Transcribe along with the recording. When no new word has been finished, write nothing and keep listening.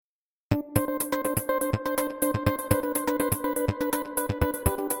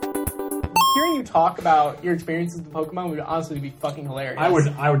you talk about your experiences with Pokemon would honestly be fucking hilarious. I'd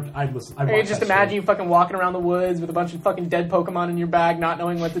listen. I'd just imagine you fucking walking around the woods with a bunch of fucking dead Pokemon in your bag, not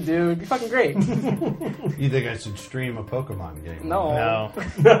knowing what to do. It'd be fucking great. You think I should stream a Pokemon game? No.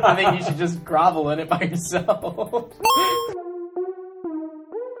 I think you should just grovel in it by yourself.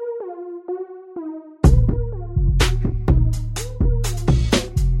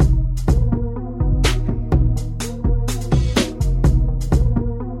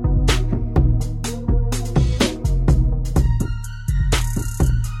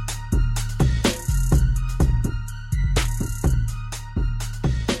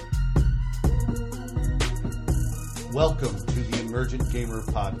 Welcome to the Emergent Gamer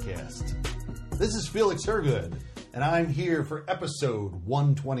Podcast. This is Felix Hergood, and I'm here for episode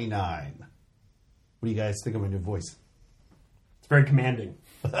 129. What do you guys think of my new voice? It's very commanding.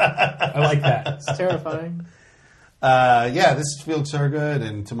 I like that. It's terrifying. Yeah, this is Felix Hergood,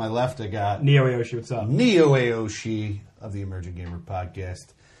 and to my left I got Neo Aoshi, what's up? Neo Aoshi of the Emergent Gamer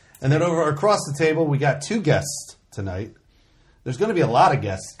Podcast. And then over across the table, we got two guests tonight. There's going to be a lot of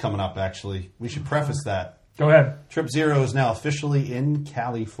guests coming up, actually. We should preface that. Go ahead. Trip Zero is now officially in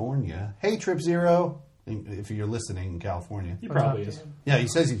California. Hey, Trip Zero, if you're listening in California. He probably is. Yeah, he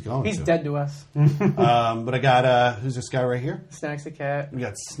says he's going He's to. dead to us. But I got, who's this guy right here? Snacks the cat. We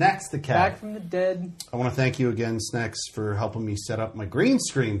got Snacks the Cat. Back from the dead. I want to thank you again, Snacks, for helping me set up my green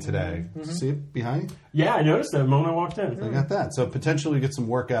screen today. See it behind you? Yeah, I noticed that the moment I walked in. I got that. So potentially we get some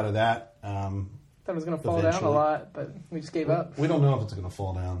work out of that. Thought it was going to fall down a Eventually. lot, but we just gave up. We don't know if it's going to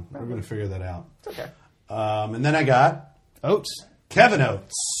fall down. We're going to figure that out. It's okay. And then I got Oates. Kevin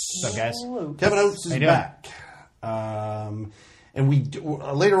Oates. What's up, guys? Kevin Oates is How you doing? back. And we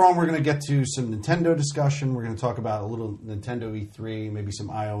later on we're going to get to some Nintendo discussion. We're going to talk about a little Nintendo E3, maybe some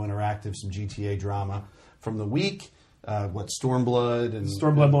IO Interactive, some GTA drama from the week. What Stormblood and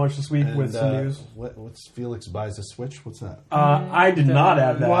Stormblood launched this week and, with some news. What's Felix buys a Switch? What's that? I did not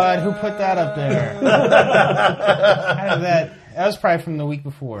have that. What? Who put that up there? How did that? That was probably from the week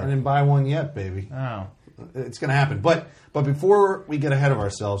before. I didn't buy one yet, baby. Oh. It's going to happen. But before we get ahead of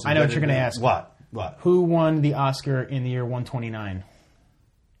ourselves, I know what you're going to ask. What? Who won the Oscar in the year 129?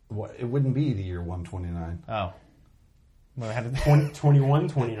 What? It wouldn't be the year 129. Oh. Well, how did 21,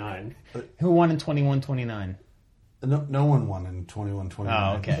 29. Who won in 2129? No one won in 21-29.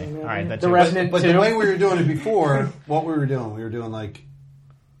 Oh, okay. All right. That's The it. Resident But 2. the way we were doing it before, what we were doing like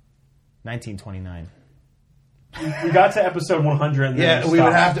 1929. We got to episode 100 and then we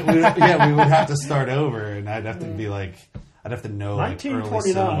would have to. We would have to start over, and I'd have to be like, I'd have to know like early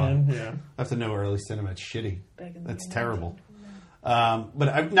cinema. 1929. Yeah. I have to know early cinema. It's shitty. That's terrible.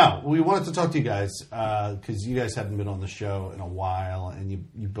 No, we wanted to talk to you guys because you guys haven't been on the show in a while, and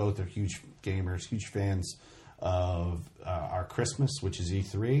you both are huge gamers, huge fans of our Christmas, which is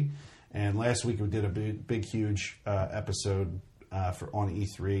E3. And last week we did a big huge episode on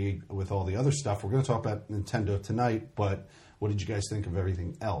E3 with all the other stuff. We're going to talk about Nintendo tonight, but what did you guys think of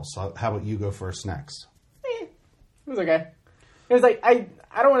everything else? How about you go first, Snacks? It was okay. It was like, I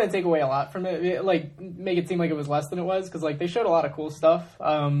don't want to take away a lot from it, like make it seem like it was less than it was, because like they showed a lot of cool stuff.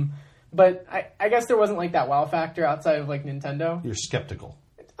 But I guess there wasn't like that wow factor outside of like Nintendo. You're skeptical.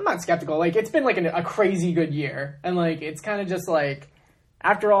 I'm not skeptical. Like it's been like a crazy good year, and like it's kind of just like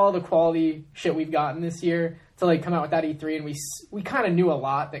after all the quality shit we've gotten this year to like come out with that E3, and we kind of knew a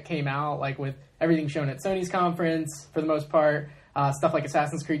lot that came out, like with everything shown at Sony's conference for the most part, stuff like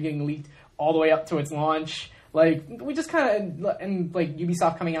Assassin's Creed getting leaked all the way up to its launch. Like we just kind of, and like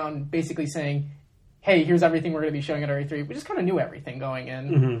Ubisoft coming out and basically saying, "Hey, here's everything we're going to be showing at our E3." We just kind of knew everything going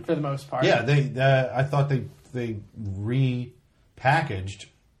in for the most part. Yeah, I thought they repackaged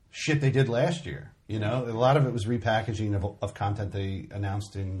shit they did last year. You know, a lot of it was repackaging of content they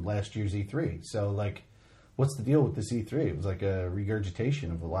announced in last year's E3. So, like, what's the deal with this E3? It was like a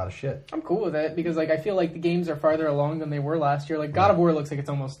regurgitation of a lot of shit. I'm cool with it because like I feel like the games are farther along than they were last year. Like God of War looks like it's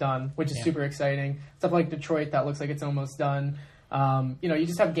almost done, which is super exciting. Stuff like Detroit that looks like it's almost done. You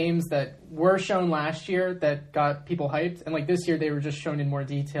just have games that were shown last year that got people hyped, and like this year they were just shown in more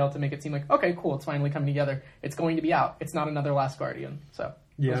detail to make it seem like, okay, cool, it's finally coming together. It's going to be out. It's not another Last Guardian. So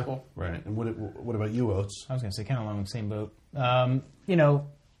it was cool. Right. And what about you, Oates? I was going to say kind of along the same boat.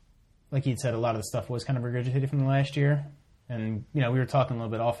 Like you'd said, a lot of the stuff was kind of regurgitated from the last year. And, we were talking a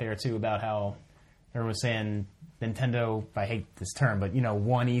little bit off air, too, about how everyone was saying Nintendo, I hate this term, but,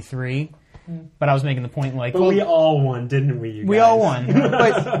 won E3. But I was making the point, like... But we all won, didn't we, you guys? We all won.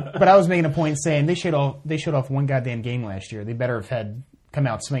 But I was making a point saying they showed off one goddamn game last year. They better have had come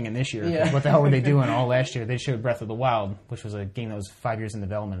out swinging this year. Yeah. What the hell were they doing all last year? They showed Breath of the Wild, which was a game that was 5 years in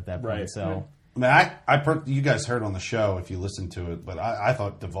development at that point. Right. So I mean, you guys heard on the show if you listened to it, but I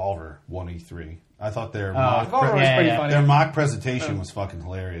thought Devolver won E3. I thought their Devolver was pretty funny. Their mock presentation was fucking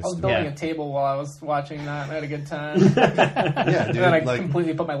hilarious. I was building a table while I was watching that. I had a good time. Yeah, dude. And then I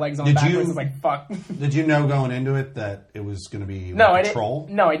completely put my legs on backwards. I was like, fuck. Did you know going into it that it was going to be a troll?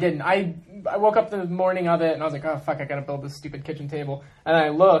 No, I didn't. I woke up the morning of it and I was like, oh fuck, I gotta build this stupid kitchen table. And then I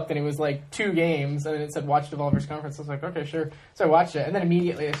looked and it was like 2 games and it said watch Devolver's Conference. I was like, okay, sure. So I watched it and then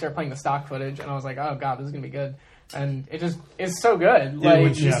immediately they started playing the stock footage and I was like, oh god, this is gonna be good. And it just is so good. Dude, like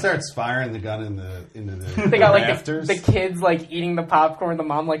when she starts firing the gun into the they got like rafters. the kids like eating the popcorn. The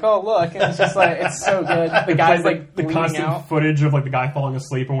mom like, oh look, and it's just like it's so good. The guy's like the constant out. footage of like the guy falling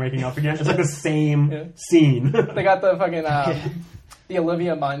asleep and waking up again. It's like the same scene. They got the fucking the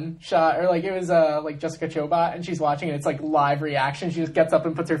Olivia Munn shot, or like it was like Jessica Chobot, and she's watching and it's like live reaction. She just gets up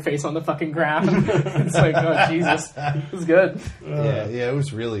and puts her face on the fucking ground. It's like, oh Jesus, it was good. Yeah, it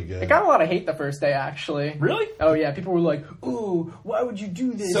was really good. It got a lot of hate the first day, actually. Really? Oh yeah, people were like, "Ooh, why would you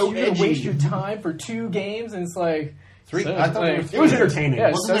do this? So You're gonna waste your time for 2 games." And it's like 3. so, I thought there were like, 3. It was entertaining.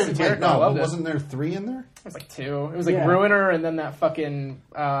 Yeah, Wasn't there 3 in there? It was like 2. It was like Ruiner and then that fucking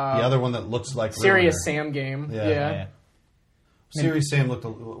The other one that looks like Serious Ruiner. Sam game. Yeah. Serious Sam looked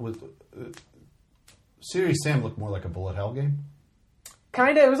Serious Sam looked more like a bullet hell game.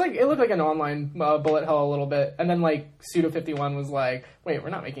 Kinda. It looked like an online bullet hell a little bit, and then like Suda 51 was like, "Wait, we're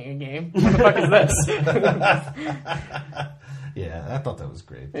not making a game. What the fuck is this?" Yeah, I thought that was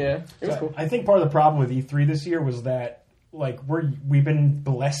great. Yeah, it was cool. I think part of the problem with E3 this year was that like we've been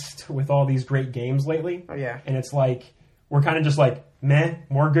blessed with all these great games lately. Oh yeah, and it's like we're kind of just like, meh,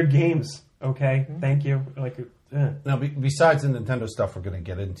 more good games. Okay, thank you. Like. Now, besides the Nintendo stuff we're going to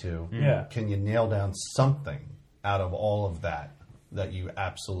get into, Yeah. Can you nail down something out of all of that you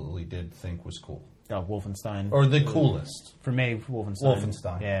absolutely did think was cool? Oh, Wolfenstein. Or the coolest? For me, Wolfenstein.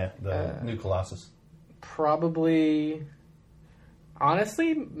 Wolfenstein. Yeah. The new Colossus. probably.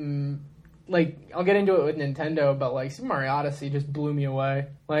 Honestly, like I'll get into it with Nintendo, but like Super Mario Odyssey just blew me away.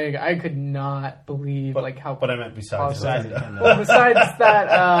 Like I could not believe how. But I meant besides Nintendo. Well, besides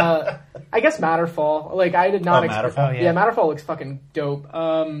that, I guess Matterfall. Like I did not expect. Matterfall? Yeah, Matterfall looks fucking dope.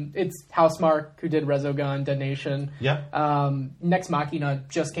 It's Housemarque who did Resogun, Dead Nation. Yeah. Next Machina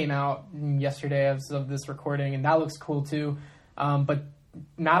just came out yesterday as of this recording, and that looks cool too. But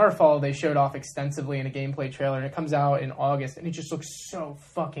Matterfall they showed off extensively in a gameplay trailer, and it comes out in August, and it just looks so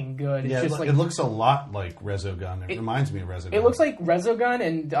fucking good. It's just it looks a lot like Resogun. It reminds me of Resogun. It looks like Resogun,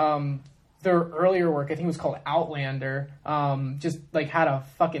 and their earlier work, I think it was called Outlander, just like had a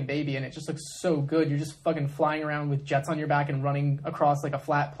fucking baby, and it just looks so good. You're just fucking flying around with jets on your back and running across like a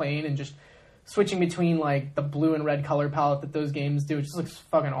flat plane and just switching between like the blue and red color palette that those games do. It just looks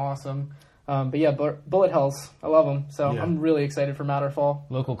fucking awesome. But yeah, bullet hells, I love them. So I'm really excited for Matterfall.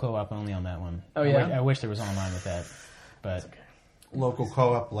 Local co-op only on that one. Oh yeah, I wish there was online with that, but local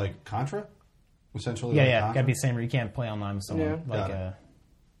co-op like Contra, essentially. yeah, like yeah, Contra? gotta be the same. Where you can't play online with someone Yeah. like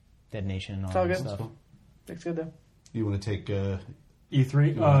Dead Nation and all It's all that good. stuff. Looks good though. You want to take E3,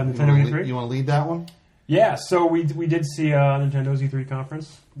 Nintendo Nintendo E3. You want to lead that one? Yeah, so we did see Nintendo's E3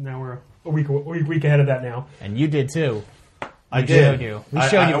 conference. Now we're a week ahead of that now. And you did too. I showed did. you. We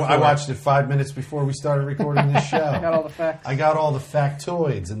showed you I before. watched it 5 minutes before we started recording this show. I got all the facts. I got all the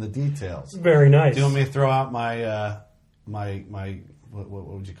factoids and the details. Very nice. Do you want me to throw out my my what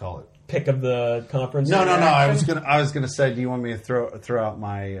would you call it? Pick of the conference? No. I was gonna say, do you want me to throw out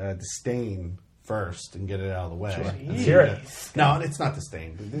my disdain first and get it out of the way? Let's hear it. No, it's not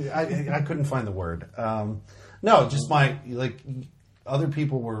disdain. I couldn't find the word. No, just my other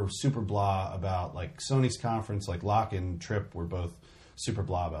people were super blah about like Sony's conference. Like Locke and Tripp were both super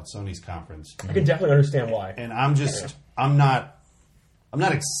blah about Sony's conference. I can definitely understand why. And I'm not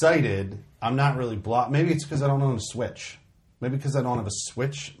excited. I'm not really blah. Maybe it's because I don't own a Switch. Maybe because I don't have a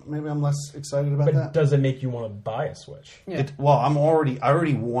Switch. Maybe I'm less excited about But that. does it make you want to buy a Switch? Yeah. I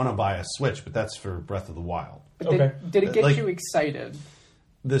already want to buy a Switch, but that's for Breath of the Wild. But Okay. Did it get Like- you excited?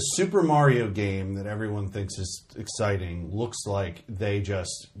 The Super Mario game that everyone thinks is exciting looks like they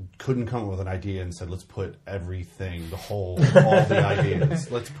just couldn't come up with an idea and said, let's put everything, all the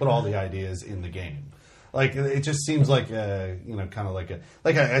ideas. Let's put all the ideas in the game. Like, it just seems like, kind of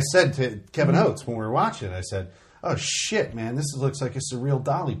like I said to Kevin Oates when we were watching it, I said, oh shit, man, this looks like a surreal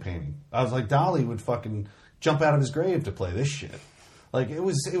Dolly painting. I was like, Dolly would fucking jump out of his grave to play this shit. Like it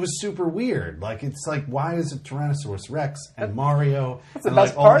was super weird. Like it's like, why is it Tyrannosaurus Rex and Mario That's the and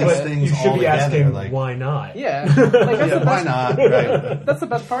best like all part of these it. things You should all be together? asking, Like, why not? Yeah, like, that's the yeah, why best. not? Right. That's the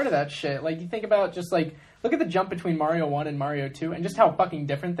best part of that shit. Like, you think about just, like, look at the jump between Mario 1 and Mario 2 and just how fucking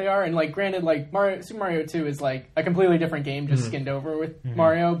different they are. And, like, granted, like, Super Mario 2 is, like, a completely different game just skinned over with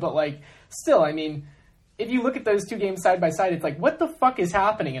Mario. But, like, still, I mean, if you look at those two games side by side, it's like, what the fuck is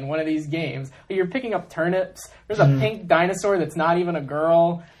happening in one of these games? You're picking up turnips. There's a pink dinosaur that's not even a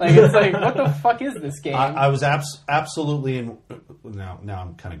girl. Like, it's like, what the fuck is this game? I was absolutely in. Now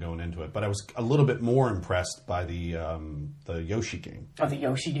I'm kind of going into it, but I was a little bit more impressed by the Yoshi game. Oh, the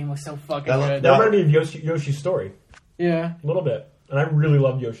Yoshi game was so fucking That good. That reminded me of Yoshi's Story. Yeah. A little bit. And I really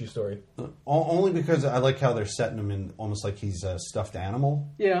loved Yoshi's Story. Only because I like how they're setting him in almost like he's a stuffed animal.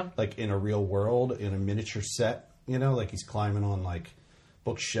 Yeah. Like in a real world, in a miniature set, you know, like he's climbing on like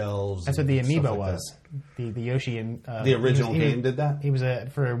bookshelves. That's what the and stuff amiibo like was. The Yoshi. The original game did that? He was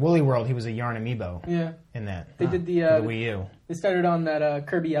for Woolly World. He was a yarn amiibo. Yeah. In that. They did For the Wii U. They started on that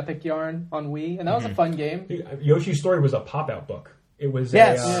Kirby Epic yarn on Wii, and that was a fun game. Yoshi's Story was a pop-out book. It was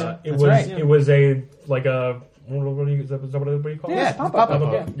Yes. it That's was right. it was a like a what do you, is that what you call it? Yeah, it's a pop-up pop-up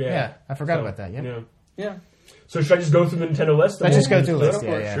book, book. yeah. Yeah, I forgot about that. Yeah. Yeah. Yeah. So should I just go through the Nintendo list? Let's just go through Let's list.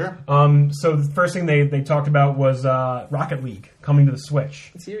 Yeah, yeah. Sure. So the first thing they talked about was Rocket League coming to the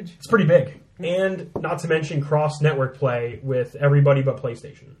Switch. It's huge. It's pretty big. And not to mention cross-network play with everybody but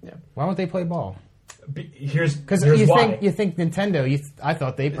PlayStation. Yeah. Why won't they play ball? Here's Because here's you why. think Nintendo. I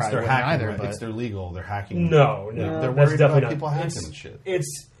thought they It's probably their wouldn't hacking. either. Right? But It's their legal. They're hacking. No, They're that's worried definitely about not. people hacking It's- and shit.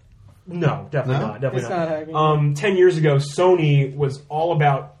 It's no, definitely No? not. Definitely It's not hacking. 10 years ago, Sony was all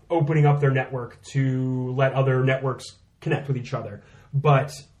about opening up their network to let other networks connect with each other.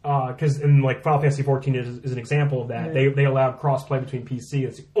 But because in like Final Fantasy 14 is an example of that. Yeah. They allowed cross-play between PC.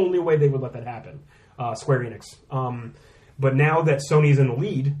 It's the only way they would let that happen. Square Enix. But now that Sony's in the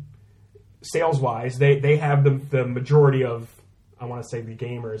lead, sales-wise, they have the majority of, I want to say, the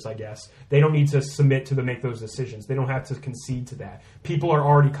gamers, I guess. They don't need to submit to make those decisions. They don't have to concede to that. People are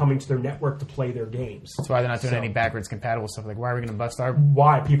already coming to their network to play their games. that's why they're not doing So- any backwards compatible stuff. Like, why are we going to bust our?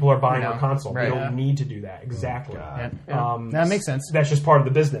 Why people are buying You know, our console. right. They don't Yeah. need to do that. Exactly. Yeah. That makes sense. That's just part of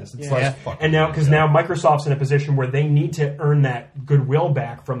the business. It's Yeah. like, and now because now Microsoft's in a position where they need to earn that goodwill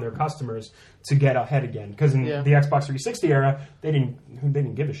back from their customers to get ahead again. Because in Yeah. the Xbox 360 era, they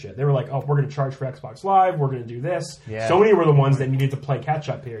didn't give a shit. They were like, oh, we're going to charge for Xbox Live. We're going to do this. Yeah. Sony were the ones that needed to play catch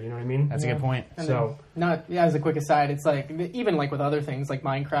up here. You know what I mean? That's a good point. And So as a quick aside, it's like even like with other things like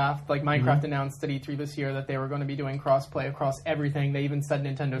Minecraft. Like Minecraft Mm-hmm. announced at E3 this year that they were going to be doing cross-play across everything. They even said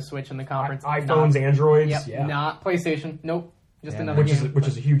Nintendo Switch in the conference. iPhones, Androids, Yep, yeah. not PlayStation. Nope, just Yeah, another which game.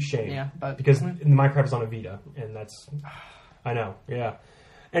 is a huge shame. Yeah, but- because Minecraft is on a Vita, and that's I know. Yeah.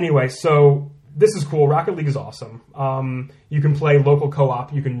 Anyway, so this is cool. Rocket League is awesome. You can play local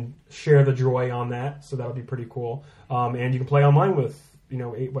co-op. You can share the joy on that, so that'll be pretty cool. And you can play online with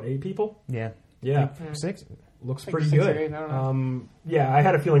 8 people. Yeah. Yeah, 6. looks Like pretty 6 or good. 8, I don't know. Yeah, I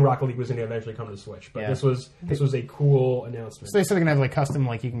had a feeling Rocket League was going to eventually come to the Switch, but Yeah. this was a cool announcement. So they said they're going to have like custom,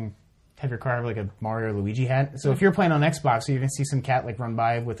 like you can have your car have like a Mario or Luigi hat. So if you're playing on Xbox, you're going to see some cat like run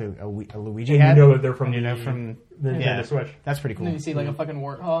by with a Luigi And hat. you know that they're from And you know the- from the Nintendo yeah. Switch. That's pretty And cool. then you see like a fucking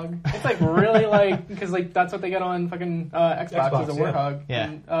warthog. It's like really like because like that's what they get on fucking Xbox is a yeah. warthog. Yeah.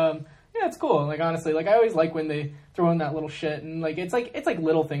 And, yeah, it's cool. Like honestly, like I always like when they throw in that little shit and like it's like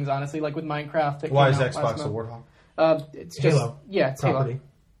little things honestly. Like with Minecraft. That Why came is out Xbox last a month. warthog? It's just Halo it's Halo. property.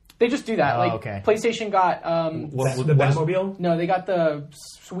 They just do that. Oh, like okay. PlayStation got What- The what is- Batmobile. no, they got the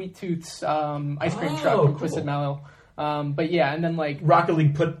Sweet Tooth's ice cream Oh, truck from cool. Twisted Mallow. But yeah, and then like Rocket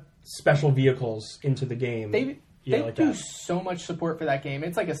League put special vehicles into the game. they like do that. so much support for that game.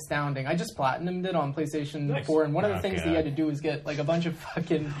 It's like astounding. I just platinumed it on PlayStation Nice. 4, and one of the Oh, things that God. you had to do is get like a bunch of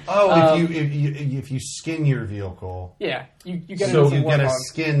fucking. Oh, if you skin your vehicle, Yeah, you get so it as you get a Warthog.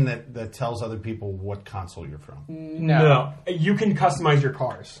 skin that tells other people what console you're from. No. You can customize your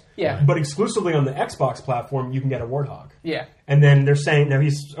cars. Yeah. But exclusively on the Xbox platform, you can get a Warthog. Yeah. And then they're saying,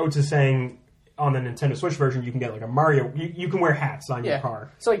 Oates is saying on the Nintendo Switch version, you can get like a Mario. You can wear hats on your Yeah.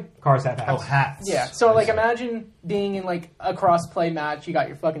 car. So like Cars have hats. Oh, hats. yeah. So like imagine being in like a cross-play match. You got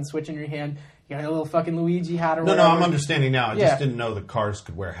your fucking Switch in your hand. You got a little fucking Luigi hat or No, whatever. I'm understanding now. I Yeah. just didn't know the cars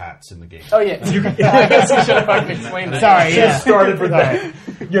could wear hats in the game. Oh yeah. I guess you should have fucking explained that. Sorry, Should've yeah. started with that.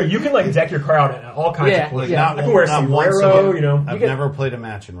 You can like deck your car out in all kinds Yeah, of cool. yeah. Not, You can wear not once sombrero, again. you know. I've get- never played a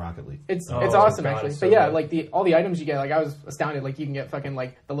match in Rocket League. It's Oh, awesome God, actually. it's But so yeah, good. like all the items you get, like I was astounded. Like you can get fucking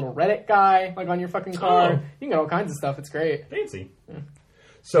like the little Reddit guy like on your fucking car. Oh. You can get all kinds of stuff. It's great. Fancy.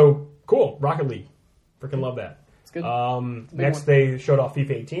 So cool. Rocket League. Freaking love that. It's good. Next, one. they showed off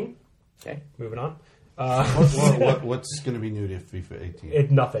FIFA 18. Okay. Moving on. What's going to be new to FIFA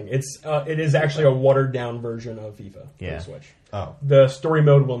 18? Nothing. It is actually a watered down version of FIFA for the Switch. Oh, The story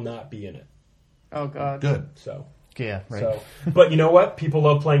mode will not be in it. Oh god. good. So. Yeah, right. So, but you know what? People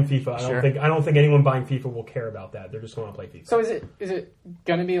love playing FIFA. Sure. I don't think anyone buying FIFA will care about that. They're just going to play FIFA. So is it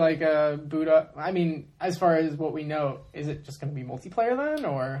gonna be like a boot up? I mean, as far as what we know, is it just gonna be multiplayer then,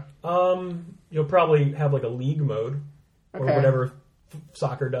 or? You'll probably have like a league mode or Okay. whatever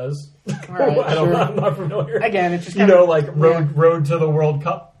soccer does. All right, I don't sure. know. I'm not familiar. Again, it's just you kinda, know, like road to the World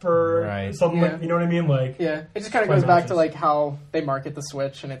Cup or Right. something. Yeah. Like, you know what I mean? Like Yeah, it just kind of Play goes back matches. to like how they market the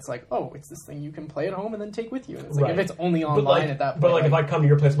Switch, and it's like, oh, it's this thing you can play at home and then take with you. And it's like Right. if it's only But online like, at that point. but like if I come to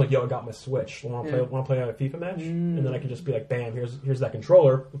your place, I'm like, yo, I got my Switch. Want to Yeah. play a FIFA match? And then I can just be like, bam, here's that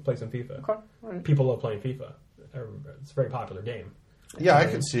controller. Let's play some FIFA. Okay, alright. People love playing FIFA. It's a very popular game. Yeah, I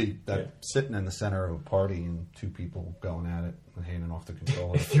could see that Yeah. sitting in the center of a party and two people going at it and handing off the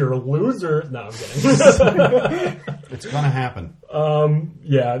controller. If you're a loser, no, I'm kidding. It's going to happen.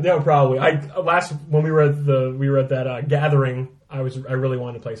 Yeah, no, probably. When we were at that gathering, I really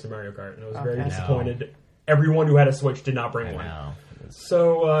wanted to play some Mario Kart, and I was very Okay. disappointed. Everyone who had a Switch did not bring I one. know.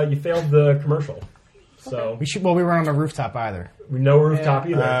 So you failed the commercial. So We weren't on the rooftop either. no rooftop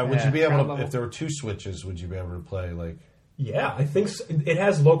Yeah. either. Would you be able ground to, level. if there were two Switches, would you be able to play like... Yeah, I think it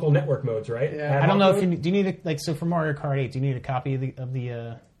has local network modes, right? Yeah. Ad I don't hoc know if mode? do you need so for Mario Kart 8, do you need a copy of the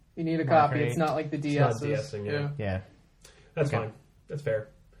You need a Mario copy. Kart It's not like the not DS's. DSing, yeah. yeah. That's Okay. fine. That's fair.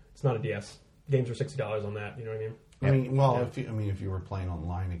 It's not a DS. Games are $60 on that. You know what I mean? I mean, well, if you were playing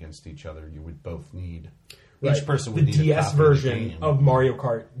online against each other, you would both need... Right. Each person the would need a DS copy version of the game. of Mario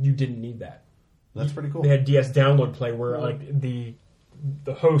Kart. You didn't need that. That's pretty cool. They had DS download play where like the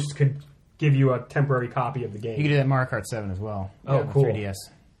host could give you a temporary copy of the game. You could do that in Mario Kart 7 as well. Oh, on cool. 3DS.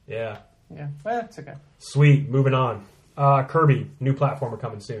 Yeah. Yeah, well, it's okay. Sweet. Moving on. Kirby, new platformer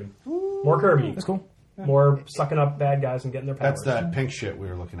coming soon. More Kirby. That's cool. More sucking up bad guys and getting their powers. That's that pink shit we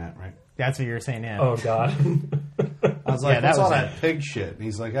were looking at, right? That's what you were saying, yeah. Oh, God. I was like, Yeah, that what's all was that pig shit? And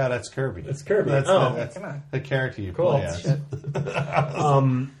he's like, oh, that's Kirby. It's Kirby. That's, Oh. that's Come on. the character you Cool. play as. Shit.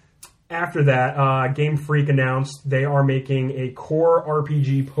 After that, Game Freak announced they are making a core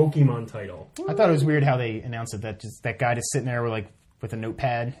RPG Pokemon title. I thought it was weird how they announced it. That guy just sitting there with a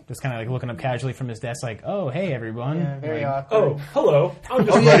notepad, just kind of like looking up casually from his desk, like, "Oh, hey everyone." Yeah, very Like, awkward. Oh, hello. I'm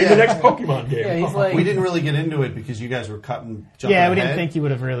just yeah, writing the yeah. next Pokemon game. Yeah, he's like, We didn't really get into it because you guys were jumping Yeah, we didn't ahead. think you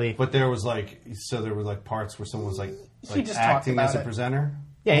would have really. But there was there were parts where someone was He just talked acting as about a it. presenter.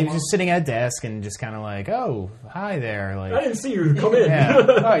 Yeah, he was just sitting at a desk and just kind of like, "Oh, hi there." I Like, didn't see you. Come in. Yeah.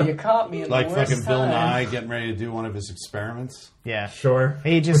 oh, you caught me in Like the worst fucking Bill time. Nye getting ready to do one of his experiments. yeah, Sure.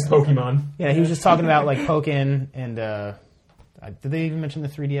 he just Pokemon. yeah, he was just talking about like Pokken and did they even mention the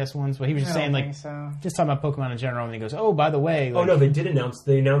 3DS ones? Well, he was just I saying don't like think so. just talking about Pokemon in general, and he goes, "Oh, by the way." Oh Like, no, they did announce.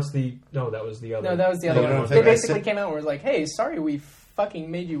 They announced the. No, that was the other. No, that was the other You don't one. think They I basically said- came out and was like, "Hey, sorry, we fucking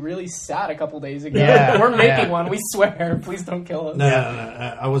made you really sad a couple days ago. Yeah, We're making yeah. one. We swear. Please don't kill us." No,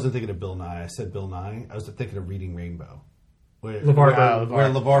 I wasn't thinking of Bill Nye. I said Bill Nye. I was thinking of Reading Rainbow. Where LeVar Burton. where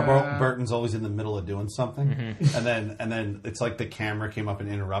LeVar Burton's always in the middle of doing something, and then it's like the camera came up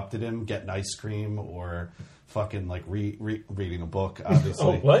and interrupted him getting ice cream or fucking like reading a book, obviously.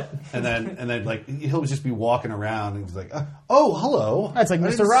 Oh, what? And then like he'll just be walking around and he's like, "Oh, hello." That's like I Mr.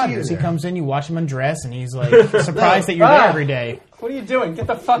 didn't see you Rogers. He there." comes in, you watch him undress, and he's like surprised that you're Ah. there every day. What are you doing? Get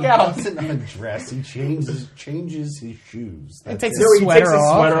the fuck He out! doesn't undress. He changes his shoes. That's takes it. No, he Sweater takes his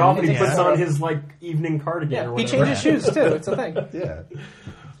off. sweater off and he Yeah. puts on his like evening cardigan Yeah, or he whatever. changes shoes too. It's a thing. Yeah,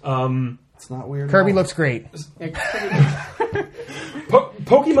 Um, it's not weird. at Kirby all. looks great.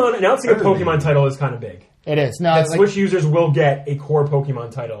 Pokemon announcing a Pokemon title is kind of big. It is. No, That like, Switch users will get a core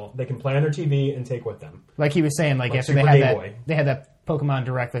Pokemon title they can play on their TV and take with them. like he was saying, like after Super they had Game that, Boy. they had that Pokemon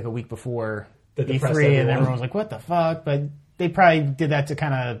Direct like a week before That E3, depressed and everyone. everyone was like, "What the fuck?" But they probably did that to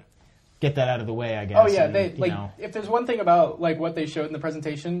kind of get that out of the way, I guess. Oh yeah, and, they you like. know. If there's one thing about like what they showed in the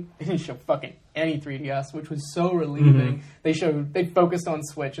presentation, they didn't show fucking any 3DS, which was so relieving. They focused on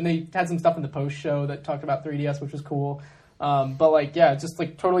Switch, and they had some stuff in the post show that talked about 3DS, which was cool. But like, yeah, just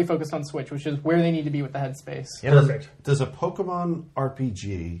like totally focused on Switch, which is where they need to be with the headspace. Yep. Perfect. Does a Pokemon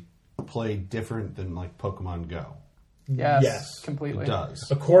RPG play different than like Pokemon Go? Yes, completely. It does.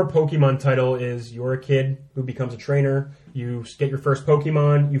 A core Pokemon title is you're a kid who becomes a trainer. You get your first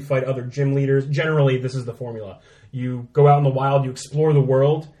Pokemon. You fight other gym leaders. Generally, this is the formula. You go out in the wild. You explore the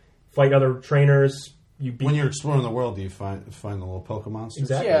world. Fight other trainers. You beat. When you're exploring the world, do you find the little Pokemon?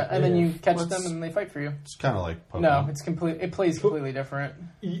 Exactly. Yeah, and then Yeah. you catch What's- them and they fight for you. It's kind of like Pokemon. No, it's complete. It plays completely different.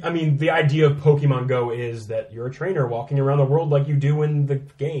 I mean, the idea of Pokemon Go is that you're a trainer walking around the world like you do in the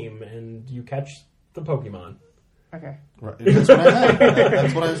game, and you catch the Pokemon. Okay. Right. That's what I meant.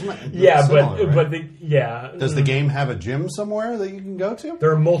 That's what I was meant. Yeah, Similar, right? Does the game have a gym somewhere that you can go to?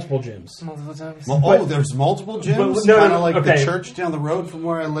 There are multiple gyms. Multiple times. Well, there's multiple gyms? no, Kind of like okay. the church down the road from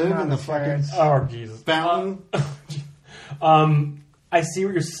where I live Not and the the fucking church. Oh, Jesus. fountain. I see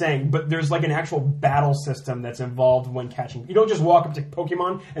what you're saying, but there's like an actual battle system that's involved when catching. You don't just walk up to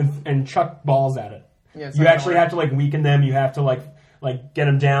Pokemon and chuck balls at it. Yeah, it's you not actually gonna have to like weaken them. You have to like get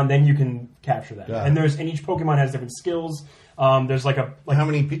them down. Then you can capture them. Yeah. And each Pokemon has different skills. There's like How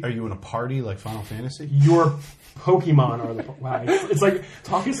many are you in a party like Final Fantasy? your Pokemon are the wow. It's like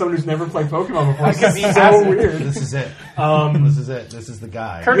talking to someone who's never played Pokemon before. Because he It's so hasn't. weird. This is it. This is it. This is the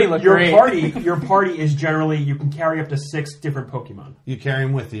guy. Kirby looked Your great. your party is generally you can carry up to 6 different Pokemon. You carry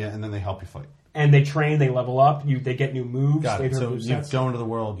them with you, and then they help you fight. And they train, they level up, they get new moves. Got it. later So move you sets. go into the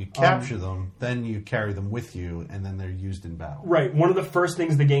world, you capture them, then you carry them with you, and then they're used in battle. Right. One of the first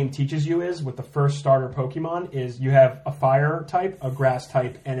things the game teaches you is, with the first starter Pokemon, is you have a fire type, a grass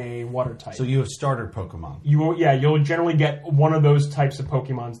type, and a water type. So you have starter Pokemon. You'll generally get one of those types of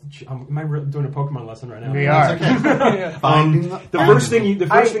Pokemon. Am I doing a Pokemon lesson right now? We are. The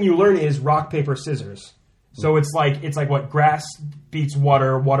first thing you learn is rock, paper, scissors. So it's like what grass beats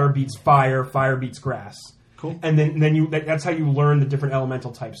water, water beats fire, fire beats grass. Cool. And then that's how you learn the different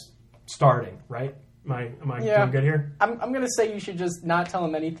elemental types starting, right? Am I doing good here? I'm going to say you should just not tell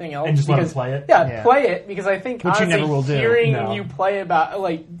him anything else. And just let him because, play it? Yeah, play it, because I think, Which you honestly, never will do. hearing No. you play about,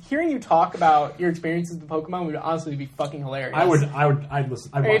 hearing you talk about your experiences with Pokemon would honestly be fucking hilarious. I'd listen. I'd Or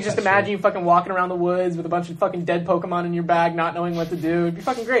you watch just that imagine shit. you fucking walking around the woods with a bunch of fucking dead Pokemon in your bag, not knowing what to do. It'd be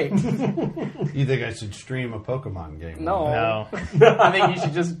fucking great. You think I should stream a Pokemon game? No. No. I think you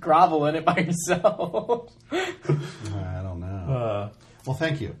should just grovel in it by yourself. I don't know. Well,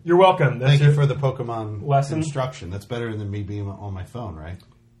 thank you. You're welcome. Thank you for the Pokemon lesson. instruction. That's better than me being on my phone, right?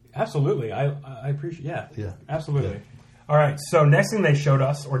 Absolutely. I appreciate. Yeah. Absolutely. Yeah. All right. So next thing they showed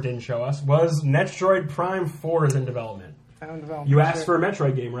us or didn't show us was Metroid Prime 4 is in development. You asked for a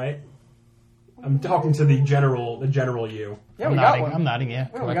Metroid game, right? I'm talking to the general you, Yeah, I'm we got nodding. one. I'm nodding, yeah.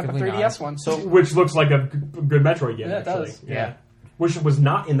 Yeah, we got the Collectively 3DS nodding. one. which looks like a good Metroid game. Yeah, it actually. does. Yeah. Which was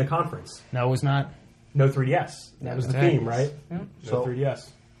not in the conference. No, it was not. No 3DS. That was the that's theme, right. right? No So- 3DS.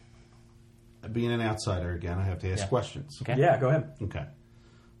 Being an outsider again, I have to ask Yeah. questions. Okay. Yeah, go ahead. Okay.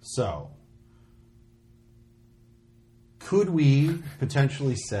 So, could we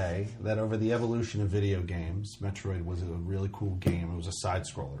potentially say that over the evolution of video games, Metroid was a really cool game? It was a side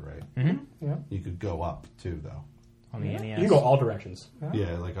scroller, right? Mm-hmm. Yeah. You could go up too, though. On the NES. You can go all directions.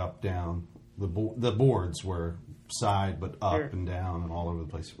 Yeah, like up, down. The boards were side, but up Sure. and down and all over the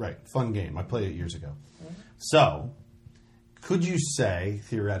place. Right. Fun game. I played it years ago. So, could you say,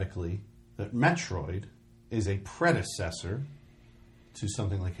 theoretically, that Metroid is a predecessor to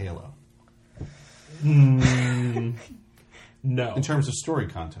something like Halo No. in terms of story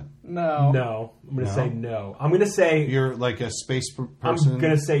content? No. No. I'm going to No? say no. I'm going to say... You're like a space I'm person.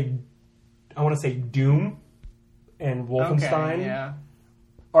 going to say... I want to say Doom and Wolfenstein Okay, yeah.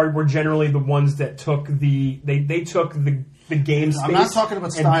 were generally the ones that took the... They took the game space... I'm not talking about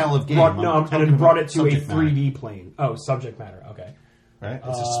and style of game. Brought, I'm no, and talking then brought about it to a subject matter. 3D plane. Oh, subject matter. Okay. Right?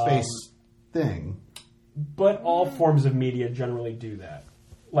 It's a space thing. But all forms of media generally do that.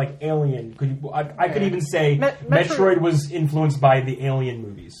 Like Alien, I could even say Metroid was influenced by the Alien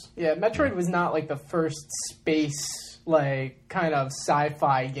movies. Yeah, Metroid was not like the first space, kind of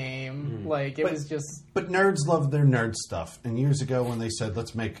sci-fi game. It was just... But nerds love their nerd stuff. And years ago when they said,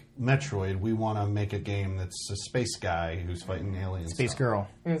 let's make Metroid, we want to make a game that's a space guy who's fighting aliens. Space Girl.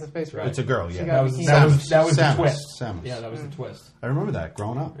 It was a space It's a girl, yeah. got- That was the Samus. twist. Samus. Yeah, that was the twist. I remember that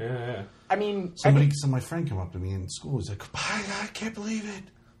growing up. Yeah. I mean... So my friend came up to me in school. He's like, I can't believe it.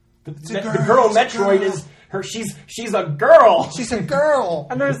 It's a The girl It's a Metroid girl. is her. She's a girl. She's a girl.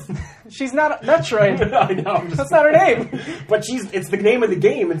 And there's... She's not Metroid. I know. I'm just- That's not her name. But it's the name of the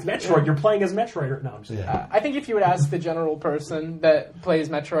game. It's Metroid. You're playing as Metroid. No, I'm just Yeah. I think if you would ask the general person that plays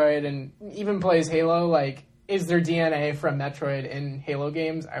Metroid and even plays Halo, is there DNA from Metroid in Halo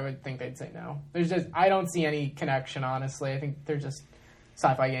games? I would think they'd say no. I don't see any connection, honestly. I think they're just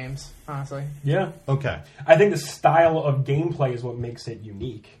sci-fi games, honestly. yeah. Okay. I think the style of gameplay is what makes it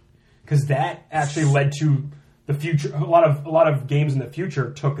unique, because that actually led to the future. A lot of games in the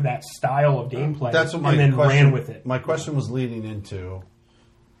future took that style of gameplay That's what my and then question, ran with it. My question was leading into,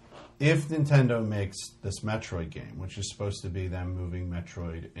 if Nintendo makes this Metroid game, which is supposed to be them moving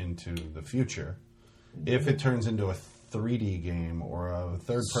Metroid into the future, if it turns into a 3D game or a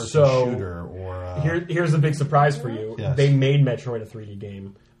third-person shooter or a... Here's the big surprise for you. Yes. They made Metroid a 3D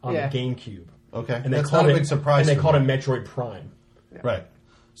game on Yeah. the GameCube. Okay, And they that's called not a it, big surprise. And they for called me. it Metroid Prime. Right.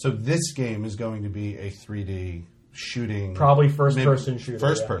 So this game is going to be a 3D shooting. Probably first-person shooter.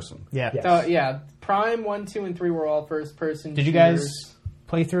 First yeah. person. Yeah. Yes. So yeah, Prime 1, 2, and 3 were all first person. Did you guys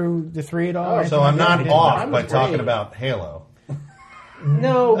play through the 3 at all? Oh, or So anything I'm like not that? off Prime by was talking great. about Halo.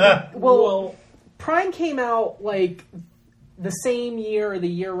 No. well, Well, Prime came out like the same year or the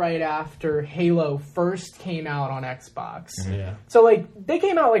year right after Halo first came out on Xbox. yeah. So like they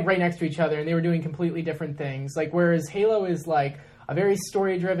came out like right next to each other and they were doing completely different things. Like whereas Halo is like a very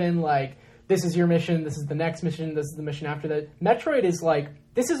story driven, like this is your mission, this is the next mission, this is the mission after that. Metroid is like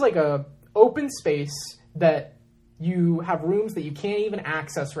this is like a open space that you have rooms that you can't even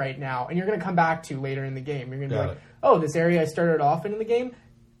access right now and you're gonna come back to later in the game. You're gonna be Got like, it. oh, this area I started off in the game,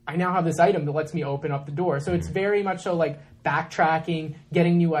 I now have this item that lets me open up the door. So it's very much so like backtracking,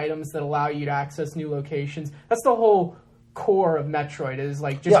 getting new items that allow you to access new locations. That's the whole core of Metroid is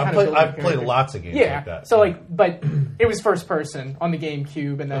like just Yeah, kind of building I've a played character. lots of games Yeah. like that. So like, but it was first person on the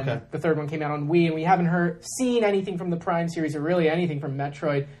GameCube, and then Okay. the third one came out on Wii, and we haven't seen anything from the Prime series or really anything from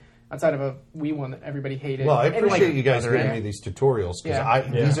Metroid outside of a Wii one that everybody hated. Well, I And, appreciate like, you guys other- giving me these tutorials because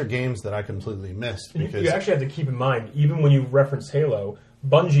Yeah. these are games that I completely missed because You actually have to keep in mind, even when you reference Halo,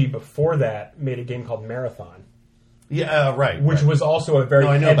 Bungie before that made a game called Marathon, right, which right. was also a very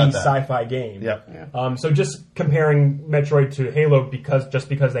No, I know heavy about that. sci-fi game. Yep. Yeah. So just comparing Metroid to Halo because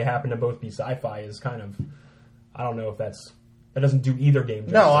they happen to both be sci-fi is kind of, I don't know if that doesn't do either game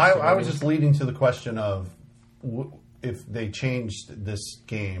justice. No, you know I what was mean? just leading to the question of if they changed this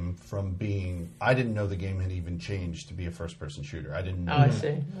game from being. I didn't know the game had even changed to be a first-person shooter. I didn't know. Oh, I that. see.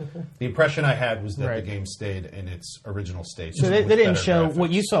 Okay. The impression I had was that Right. the game stayed in its original state. So just they with didn't better show graphics. what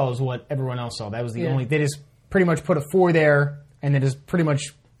you saw is what everyone else saw. That was the Yeah. only. They just pretty much put a 4 there, and they just pretty much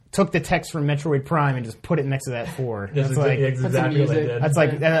took the text from Metroid Prime and just put it next to that 4. That's That's like exactly what they music. did. that's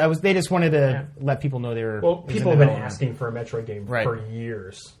like Yeah. they just wanted to Yeah. let people know they were. Well, it was people in have been development. asking for a Metroid game Right. for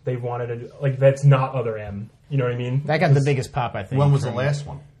years. They've wanted to, like, that's not Other M. You know what I mean? That got the biggest pop, I think. When was the from- last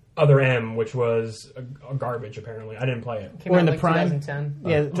one? Other M, which was a garbage, apparently. I didn't play it. Came Or out in the like Prime? 2010.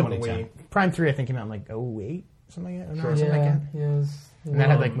 Yeah, the 2010. Prime 3 I think came out in like 08, something like that. Sure. Something like that. Yes. And that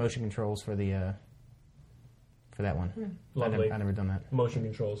had like motion controls for the for that one. Lovely. I never done that. Motion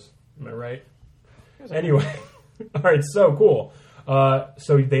controls. Am I right? Anyway. All right, so cool.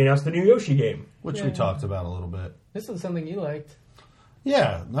 So they announced the new Yoshi game. Which we talked about a little bit. This is something you liked.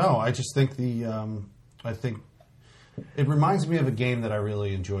 Yeah, no, I just think I think it reminds me of a game that I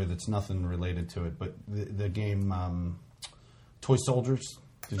really enjoy that's nothing related to it, but the game Toy Soldiers.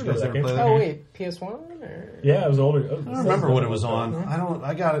 Did you I know guys that ever game. play that Oh game? wait, PS1 or Yeah, it was older. I don't remember what it was on.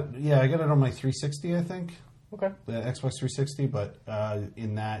 I got it. Yeah, I got it on my 360, I think. okay. The Xbox 360, but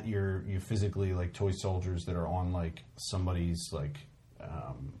in that you physically like toy soldiers that are on like somebody's like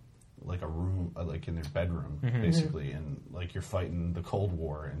a room, like in their bedroom, basically, and like you're fighting the Cold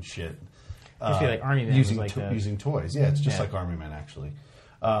War and shit. Used to be like Army Men using was like that. using toys. Yeah, it's just Yeah. like Army Men actually.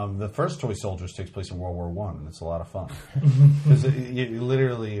 The first Toy Soldiers takes place in World War One, and it's a lot of fun because you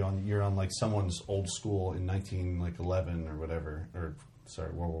literally you're on like someone's old school in 1911 or whatever, or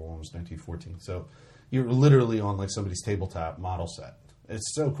sorry, World War One was 1914. So you're literally on like somebody's tabletop model set.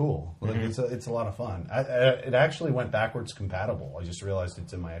 It's so cool. Like it's a lot of fun. It actually went backwards compatible. I just realized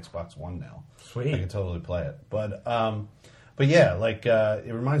it's in my Xbox One now. Sweet. I can totally play it. But yeah, like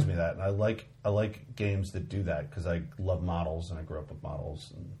it reminds me of that, and I like games that do that because I love models and I grew up with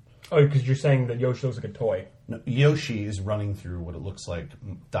models. And Oh, because you're saying that Yoshi looks like a toy. no, Yoshi is running through what it looks like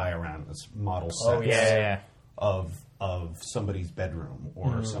dioramas, model sets Oh, yeah. of somebody's bedroom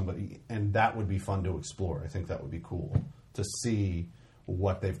or somebody, and that would be fun to explore. I think that would be cool to see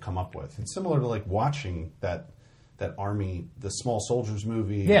what they've come up with. It's similar to like watching that Army, the Small Soldiers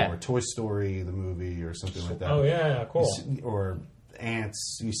movie, Yeah. or Toy Story, the movie, or something like that. Oh, yeah, cool. You see- or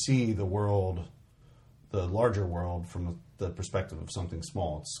Ants. You see the world, the larger world, from the perspective of something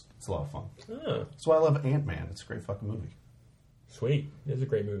small. It's a lot of fun. Oh, That's why I love Ant-Man. It's a great fucking movie. sweet. It is a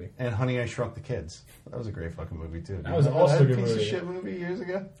great movie. And Honey, I Shrunk the Kids. That was a great fucking movie too. That was Remember also a that good piece movie. of shit movie years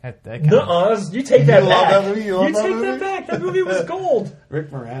ago. That kind of, Nuh-uh, you take that You love back. that movie? You love You that take movie? that back. That movie was gold. Rick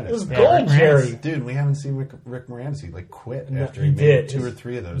Moranis. It was Yeah, gold, Rick Moranis. Jerry. Dude, we haven't seen Rick Moranis. He like quit No, after he he did. made two His- or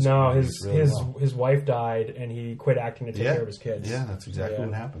three of those. No, movies really well. his wife died, and he quit acting to take care of his kids. Yeah, that's exactly Yeah.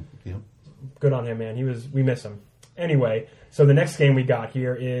 what happened. Yeah. Good on him, man. We miss him. Anyway, so the next game we got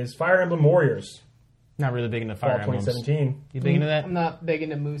here is Fire Emblem Warriors, not really big into fall Fire Emblems. 2017. You big into that? I'm not big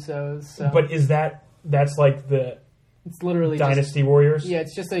into Musos, so But that's like the it's literally Dynasty Warriors? Yeah,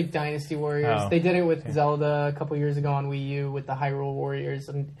 it's just like Dynasty Warriors. Oh, They did it with Zelda a couple years ago on Wii U with the Hyrule Warriors,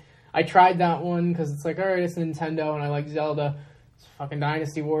 and I tried that one because it's like, all right, it's Nintendo, and I like Zelda. It's fucking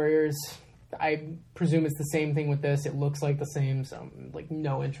Dynasty Warriors. I presume it's the same thing with this. It looks like the same, so like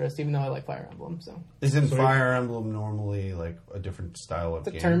no interest, even though I like Fire Emblem. So Isn't Fire Emblem normally like a different style of it's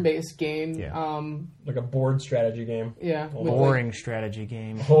a game? turn-based game. Yeah. Like a board strategy game. Yeah, with, Boring strategy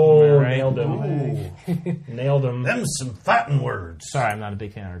game. Oh, Am I right? nailed him. Nailed him. Them some fighting words. Sorry, I'm not a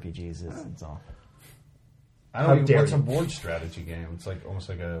big fan of RPGs. That's all. I don't How even, dare what's you. a board strategy game? It's like almost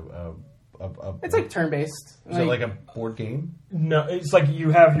like a It's like turn-based. is it like a board game? No, it's like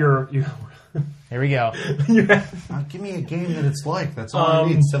you have your... Here we go. Give me a game that it's like. That's all I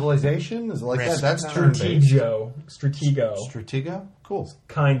need. Civilization? Is it like Risk. that? That's turn-based. Stratego. Stratego? Cool.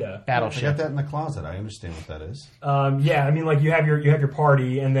 Kinda. I Battleship. got that in the closet. I understand what that is. Yeah, I mean, like you have your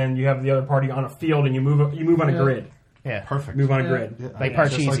party, and then you have the other party on a field, and you move on a grid. Yeah. Perfect. Move on a grid. Yeah, Like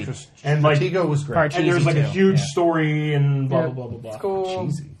just Parcheesi. And like Stratego was great. Parcheesi. and there's like a too. huge Yeah. story and blah Yeah. blah blah blah blah. It's cool.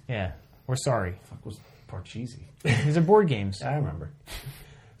 Parcheesi. Yeah. We're sorry. Fuck was Parcheesi? These are board games. I remember.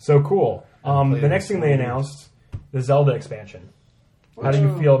 So cool. played The it next in thing they 4 years. announced, the Zelda expansion. How do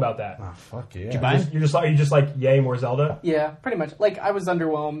you feel about that? Ah, fuck yeah. Did you buy it? You're just like yay, more Zelda. Yeah, pretty much. Like, I was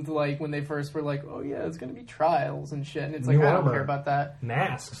underwhelmed, like, when they first were like, oh, yeah, it's going to be trials and shit. And it's like, New I don't armor. care about that.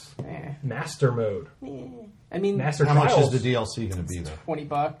 Masks, Eh. master mode, I mean, master How much trials. is the DLC going to be, though?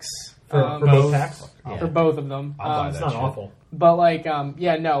 $20 for both packs? for both of them. I'll buy It's that not shit. awful. But like,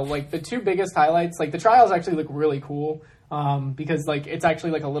 yeah, no, like the two biggest highlights, like the trials actually look really cool. Because like it's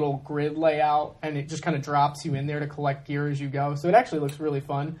actually like a little grid layout, and it just kind of drops you in there to collect gear as you go. So it actually looks really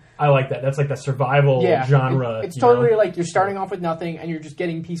fun. I like that. That's like the survival Yeah, genre. It's you totally know? like you're starting off with nothing, and you're just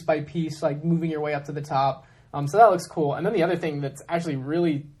getting piece by piece, like moving your way up to the top. So that looks cool. And then the other thing that's actually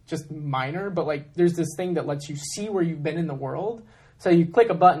really just minor, but like there's this thing that lets you see where you've been in the world. So you click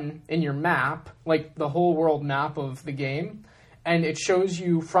a button in your map, like the whole world map of the game, and it shows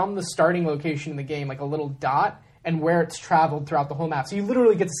you from the starting location in the game, like a little dot, and where it's traveled throughout the whole map. So you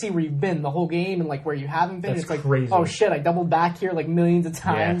literally get to see where you've been the whole game and like where you haven't been. That's It's like, crazy. oh shit, I doubled back here like millions of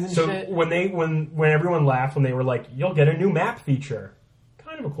times and So shit. when everyone laughed when they were like, "You'll get a new map feature,"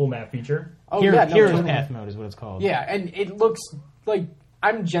 kind of a cool map feature. Oh, yeah, no, Hero's totally. Path mode is what it's called. Yeah, and it looks like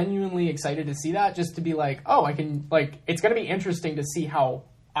I'm genuinely excited to see that, just to be like, oh, I can, like, it's going to be interesting to see how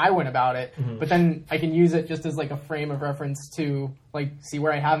I went about it, but then I can use it just as like a frame of reference to like see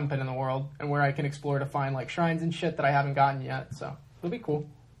where I haven't been in the world and where I can explore to find like shrines and shit that I haven't gotten yet. So it'll be cool.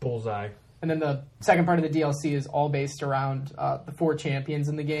 Bullseye. And then the second part of the DLC is all based around the 4 champions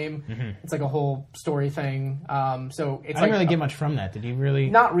in the game. It's like a whole story thing. So it's I like didn't really get much from that. Did you really?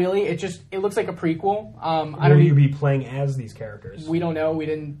 not really. It looks like a prequel. I Will don't you even, be playing as these characters? we don't know. We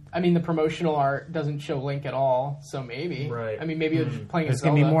didn't. I mean, the promotional art doesn't show Link at all. So maybe. Right. I mean, maybe they're just playing as There's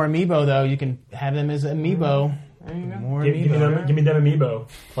going to be Zelda. more amiibo, though. You can have them as amiibo. There you go. More Give amiibo. me them amiibo.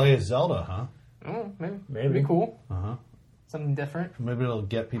 Play as Zelda, huh? Oh, maybe. Maybe. It'd be cool. Uh-huh. Something different. Maybe it'll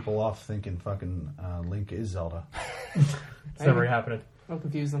get people off thinking fucking Link is Zelda. It's never happening. Don't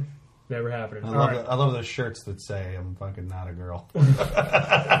confuse them. Never happening. I All love, right. I love those shirts that say I'm fucking not a girl.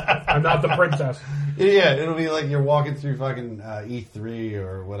 I'm not the princess. Yeah, it'll be like you're walking through fucking E3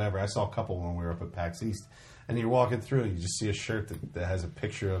 or whatever. I saw a couple when we were up at PAX East. And you're walking through and you just see a shirt that has a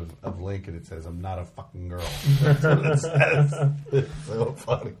picture of Link and it says, I'm not a fucking girl. That's what it says. It's so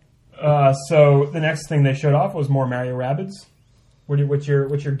funny. So the next thing they showed off was more Mario Rabbids. What's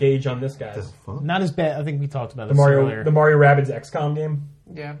your gauge on this, guys? That's fun. Not as bad. I think we talked about The this earlier. Mario Rabbids XCOM game.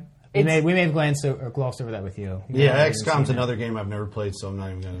 Yeah. we may have glossed over that with you. Yeah, We XCOM's another game I've never played, so I'm not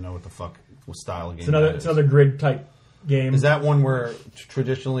even going to know what the fuck what style of game that It's is. another grid type game. Is that one where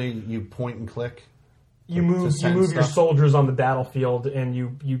traditionally you point and click? you move to send your stuff? soldiers on the battlefield and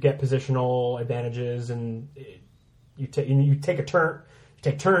you get positional advantages and you take a turn.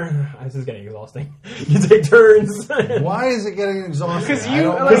 This is getting exhausting. You take turns. Why is it getting exhausting? Because I you-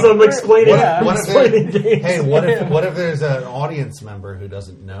 don't know. Because I'm explaining. Yeah. What if explaining there- games. hey, what if there's an audience member who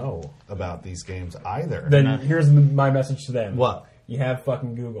doesn't know about these games either? Then here's my message to them. What? You have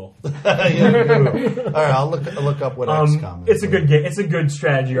fucking Google. Yeah, Google. All right, I'll look up what XCOM is. It's a good game. It's a good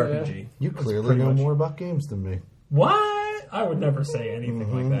strategy RPG. You clearly pretty know much. more about games than me. What? I would never say anything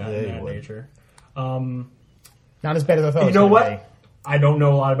like that yeah, in you that would. nature. Not as bad as I thought. You it know was what? gonna be. I don't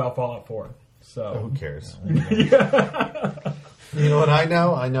know a lot about Fallout 4. So Who cares? You know what I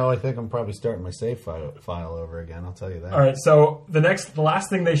know? I think I'm probably starting my save file over again. I'll tell you that. all right. So the last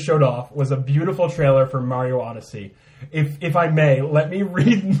thing they showed off was a beautiful trailer for Mario Odyssey. If I may, let me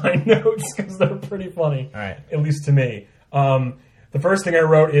read my notes because they're pretty funny. All right. At least to me. The first thing I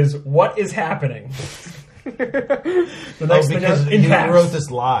wrote is, "What is happening?" The next thing because in you caps. wrote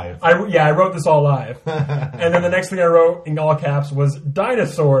this live. I wrote this all live. And then the next thing I wrote in all caps was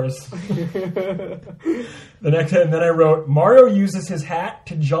dinosaurs. And then I wrote, Mario uses his hat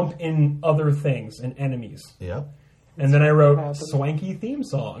to jump in other things and enemies. Yep. And then I wrote swanky theme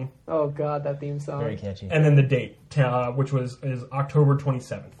song. Oh god, that theme song. Very catchy. And then the date, which is October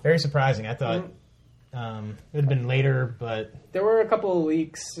 27th. Very surprising. I thought it would have been later, but There were a couple of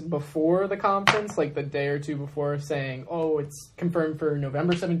leaks before the conference, like the day or two before, saying, "Oh, it's confirmed for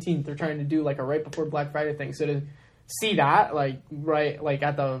November 17th." They're trying to do like a right before Black Friday thing. So to see that, like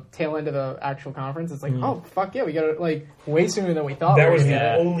at the tail end of the actual conference, it's like, oh fuck yeah, we got it like way sooner than we thought. That we was were the gonna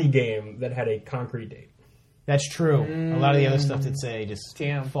get it. only game that had a concrete date. that's true. A lot of the other stuff did say just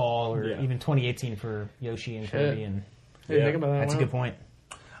Damn. fall or Yeah. even 2018 for Yoshi and Kirby, and Didn't Yeah. think about that. that's a Wow. good point.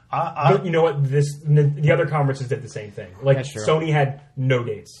 But you know what? The other conferences did the same thing. Like That's true. Sony had no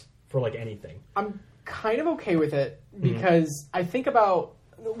dates for like anything. I'm kind of okay with it because I think about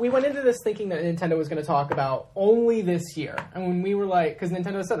we went into this thinking that Nintendo was going to talk about only this year, and when we were like, because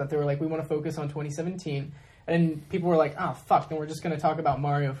Nintendo said that they were like, we want to focus on 2017, and people were like, oh fuck, then we're just going to talk about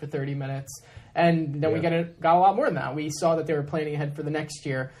Mario for 30 minutes, and then we got a lot more than that. We saw that they were planning ahead for the next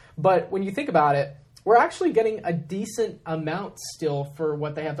year, but when you think about it, we're actually getting a decent amount still for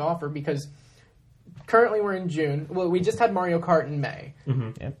what they have to offer because currently we're in June. Well, we just had Mario Kart in May.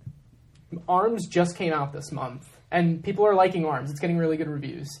 Yep. ARMS just came out this month, and people are liking ARMS. It's getting really good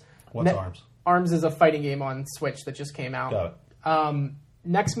reviews. What's ARMS? ARMS is a fighting game on Switch that just came out. Got it.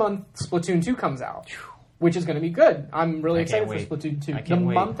 Next month, Splatoon 2 comes out, which is going to be good. I'm really I excited can't for wait. Splatoon 2. I The can't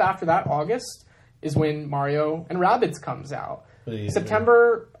wait. month after that, August, is when Mario and Rabbids comes out. Yeah.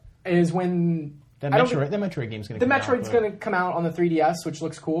 September is when... That I don't Metroid, that Metroid game's going to The come Metroid's out. going to come out on the 3DS, which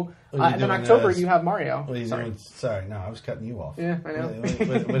looks cool. What are you And then doing, October, you have Mario. What are you doing? Sorry, no, I was cutting you off. Yeah, I know.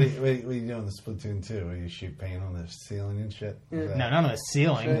 What are you doing with Splatoon 2? Where you shoot paint on the ceiling and shit? Is that- No, not on the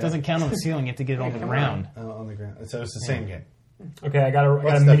ceiling. It doesn't count on the ceiling. You have to get it on the come ground. on the ground. So it's the same game. Okay, I got a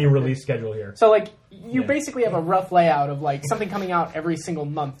What's mini different? release schedule here. So, like, you Yeah. basically have a rough layout of, like, something coming out every single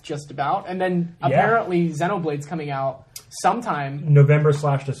month, just about. And then, Yeah. apparently, Xenoblade's coming out sometime.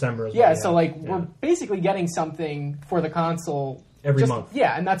 November/December. Is what Yeah, we so, have. like, Yeah. we're basically getting something for the console. Every month.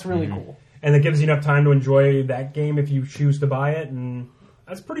 Yeah, and that's really cool. And it gives you enough time to enjoy that game if you choose to buy it, and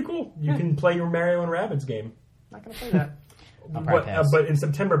that's pretty cool. You can play your Mario and Rabbids game. Not going to play that. I'll probably pass. But in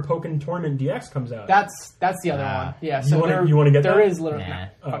September, Pokken Tournament DX comes out. That's the other one. Yeah, so you wanna get there that? is literally... Nah.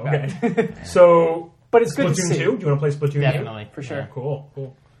 Oh, fuck okay. that. So, But it's good to Splatoon see. 2? Do you want to play Splatoon 2? Definitely. For sure.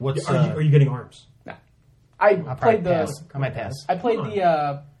 Cool. What's Are you getting ARMS? I I'll probably played the... pass. I might pass. I played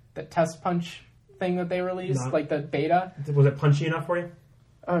the Test Punch thing that they released, Not- like the beta. Was it punchy enough for you?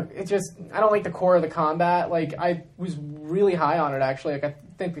 It just, I don't like the core of the combat. Like, I was really high on it, actually. Like, I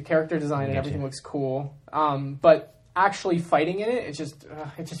think the character design and everything looks cool. But actually fighting in it, it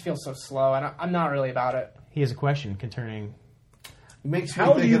just feels so slow, and I'm not really about it. He has a question concerning... Makes me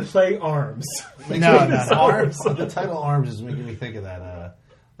How do think you of- play ARMS? No. Arms. The title Arms is making me think of that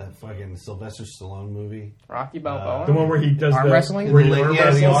fucking Sylvester Stallone movie. Rocky Balboa. The one where he does Arm the wrestling? Where he the arm arm,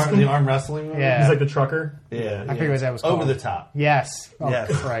 wrestles? wrestling movie. Yeah. He's like the trucker. Yeah. I figured that was Over called. the Top. Yes. Oh,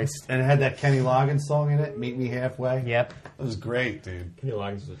 Yes. Christ. And it had that Kenny Loggins song in it, Meet Me Halfway. Yep. It was great, dude. Kenny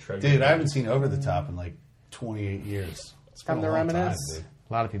Loggins is a treasure. Dude, I haven't seen Over the Top in like 28 years. It's Time been a to long reminisce. dude.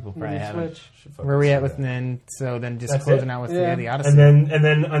 A lot of people probably haven't. Switch. Should fucking Where are we see at with that. then? So then just That's closing it? out with Yeah. the Odyssey. And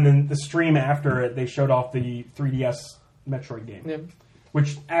then the stream after it, they showed off the 3DS Metroid game, Yeah.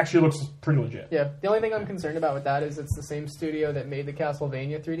 which actually looks pretty legit. Yeah. The only thing I'm concerned about with that is it's the same studio that made the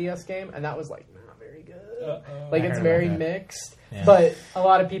Castlevania 3DS game, and that was like not very good. Like I it's heard very about that. mixed. Yeah. But a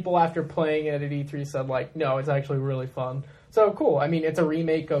lot of people after playing it at E3 said like, no, it's actually really fun. So cool. I mean, it's a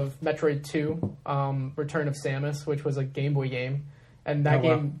remake of Metroid 2, Return of Samus, which was a Game Boy game, and that Oh,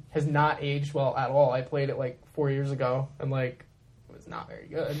 wow. game has not aged well at all. I played it like 4 years ago, and like it was not very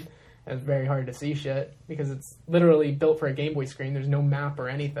good. And it's very hard to see shit because it's literally built for a Game Boy screen. There's no map or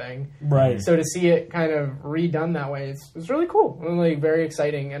anything. Right. So to see it kind of redone that way, it's really cool and like very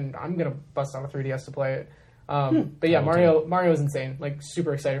exciting. And I'm gonna bust out a 3DS to play it. But yeah, Mario is insane. Like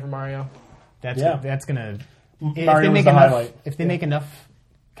super excited for Mario. That's gonna. If Mario they was make the enough, highlight. if they make enough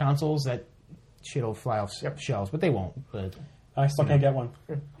consoles, that shit'll fly off shelves. But they won't. But I still can't get one.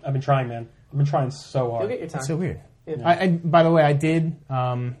 I've been trying, man. I've been trying so You'll hard. get your time. it's so weird. Yeah. I by the way, I did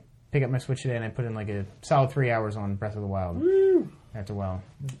pick up my Switch today, and I put in like a solid 3 hours on Breath of the Wild. After a while,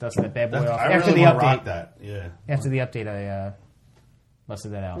 dust that bad boy off. I After really the want to rock update, that. Yeah. after the update, I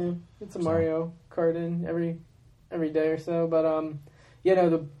busted that out. It's a Mario Kart in every day or so. But you know,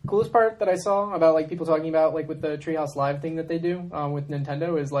 the coolest part that I saw about like people talking about like with the Treehouse Live thing that they do with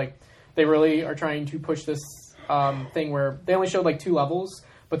Nintendo is like they really are trying to push this thing where they only showed like 2 levels,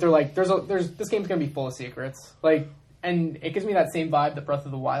 but they're like, there's this game's gonna be full of secrets, like, and it gives me that same vibe that Breath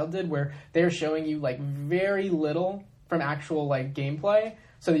of the Wild did, where they're showing you like very little from actual like gameplay,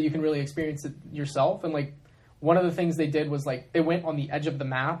 so that you can really experience it yourself. And like one of the things they did was like they went on the edge of the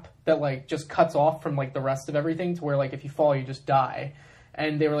map that like just cuts off from like the rest of everything, to where like if you fall you just die.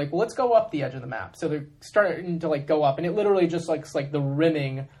 And they were like, well, let's go up the edge of the map. So they're starting to like go up, and it literally just looks like the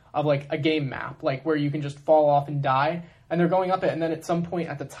rimming of like a game map, like where you can just fall off and die. And they're going up it, and then at some point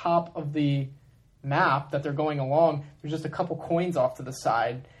at the top of the map that they're going along, there's just a couple coins off to the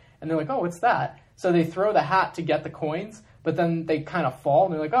side. And they're like, oh, what's that? So they throw the hat to get the coins, but then they kind of fall,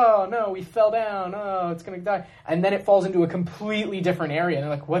 and they're like, oh, no, we fell down. Oh, it's going to die. And then it falls into a completely different area. And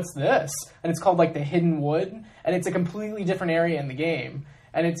they're like, what's this? And it's called like the Hidden Wood, and it's a completely different area in the game.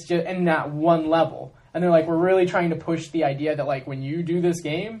 And it's just in that one level. And they're like, we're really trying to push the idea that like when you do this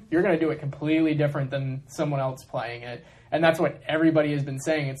game, you're going to do it completely different than someone else playing it. And that's what everybody has been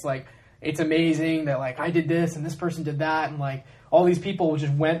saying. It's like, it's amazing that like I did this and this person did that, and like all these people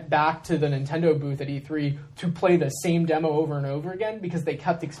just went back to the Nintendo booth at E3 to play the same demo over and over again, because they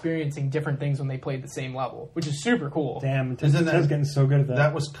kept experiencing different things when they played the same level, which is super cool. Damn, Nintendo's getting so good at that.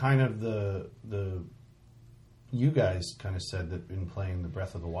 That was kind of the you guys kind of said that in playing the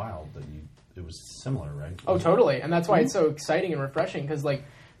Breath of the Wild that it was similar, right? Oh, totally. And that's why it's so exciting and refreshing, because like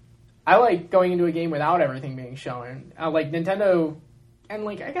I like going into a game without everything being shown. Like Nintendo and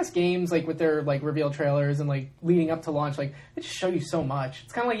like I guess games like with their like reveal trailers and like leading up to launch, like they just show you so much.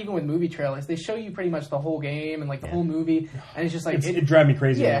 It's kind of like even with movie trailers, they show you pretty much the whole game and like the whole movie, and it's just like it drives me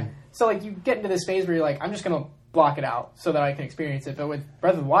crazy. Yeah. Man. So like you get into this phase where you're like, I'm just gonna block it out so that I can experience it. But with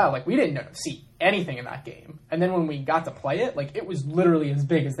Breath of the Wild, like we didn't see anything in that game, and then when we got to play it, like it was literally as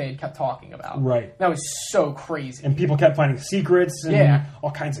big as they had kept talking about. Right. That was so crazy. And people kept finding secrets and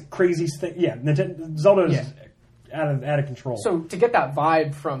all kinds of crazy things. Yeah, Zelda is out of control. So to get that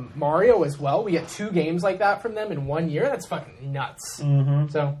vibe from Mario as well, we get 2 games like that from them in 1 year. That's fucking nuts. Mm-hmm.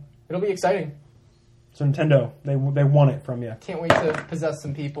 So it'll be exciting. So Nintendo, they want it from you. Can't wait to possess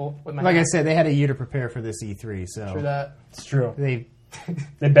some people with my. Like I said, they had a year to prepare for this E3, so True that. It's true. They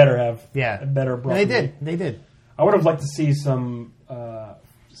better have. Yeah, they better. And they did. They did. I would have liked to see some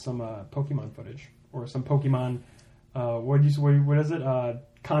Pokemon footage or some Pokemon. What is it?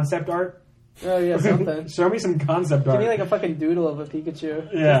 Concept art. Oh yeah, something. Show me some concept art. Give me like a fucking doodle of a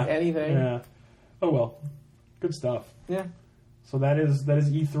Pikachu. Yeah. Just anything. Yeah. Oh well, good stuff. Yeah. So that is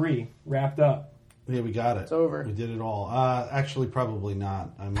E3 wrapped up. Yeah, we got it. It's over. We did it all. Actually, probably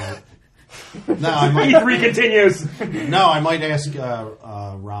not. I might. E3 continues. No, I might ask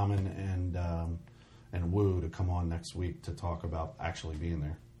Ramen and Wu to come on next week to talk about actually being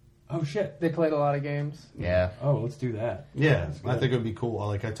there. Oh shit! They played a lot of games. Yeah. Oh, let's do that. Yeah, I think it would be cool.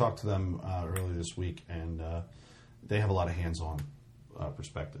 Like I talked to them earlier this week, and they have a lot of hands-on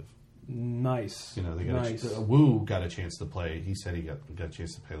perspective. Nice. You know, they got nice. Wu got a chance to play. He said he got a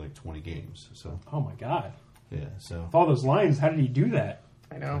chance to play like 20 games. So. Oh my god. Yeah. So. With all those lines, how did he do that?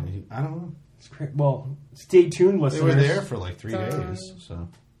 I know. I don't know. It's great. Well, stay tuned, listeners. They were there for like 3 days, so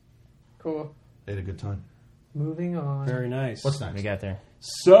Cool. they had a good time. Moving on. Very nice. What's next? We got there.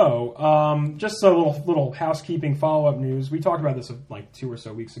 So, just a little housekeeping follow-up news. We talked about this like 2 or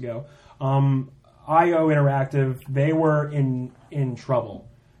so weeks ago. IO Interactive, they were in trouble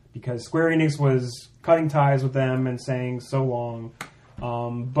because Square Enix was cutting ties with them and saying so long.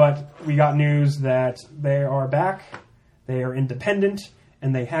 But we got news that they are back, they are independent,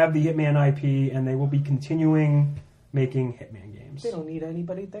 and they have the Hitman IP, and they will be continuing making Hitman games. They don't need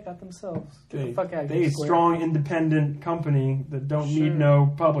anybody. They got themselves. Get They, the fuck out of they here, a Square. strong, independent company that don't need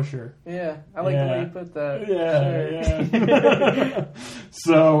no publisher. Yeah, I like the way you put that. Yeah.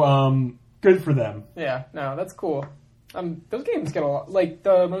 So, good for them. Yeah, no, that's cool. Those games get a lot. Like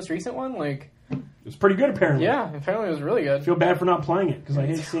the most recent one, like It was pretty good, apparently. yeah, apparently it was really good. I feel bad for not playing it because I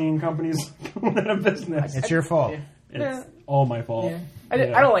hate seeing companies going out of business. It's your fault. It's all my fault. Yeah.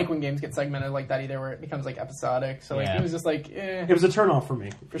 I don't like when games get segmented like that either, where it becomes like episodic. So like Yeah. it was just like, It was a turnoff for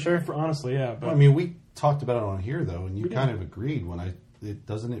me, for sure. honestly. Yeah, but Well, I mean, we talked about it on here though, and you kind of agreed when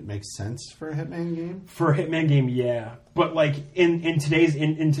doesn't it make sense for a Hitman game? for a Hitman game, yeah. But like in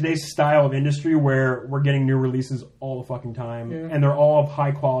today's style of industry, where we're getting new releases all the fucking time, and they're all of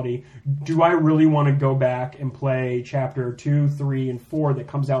high quality, do I really want to go back and play Chapter 2, 3, and 4 that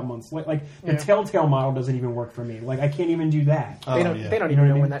comes out months later? Like the Telltale model doesn't even work for me. Like I can't even do that. They don't yeah. even You know what I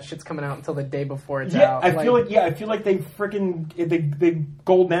know mean? when that shit's coming out until the day before it's Yeah, out. I feel like they freaking they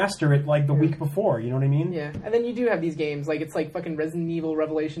gold master it like the week before. You know what I mean? Yeah, and then you do have these games like it's like fucking Resident Evil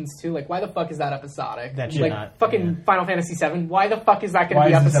Revelations 2. Like, why the fuck is that episodic? That should like, not, fucking yeah. Final Fantasy 7. Why the fuck is that going to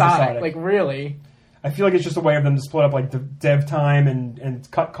be Why is this episodic? episodic? Like, really? I feel like it's just a way of them to split up like the dev time and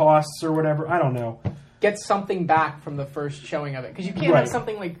cut costs or whatever. I don't know. Get something back from the first showing of it. Because you can't Right. have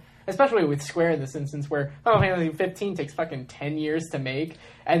something like, especially with Square in this instance, where Final Fantasy 15 takes fucking 10 years to make,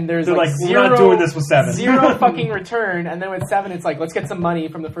 and there's They're like like, we're zero, not doing this with 7. zero fucking return, and then with 7 it's like, let's get some money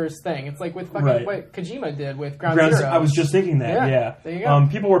from the first thing. It's like with fucking Right. what Kojima did with Ground Zero. I was just thinking that. Yeah. There you go.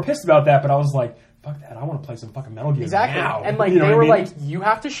 People were pissed about that, but I was like, fuck that. I want to play some fucking Metal Gear Exactly. now. And like You know they what were I mean? like, you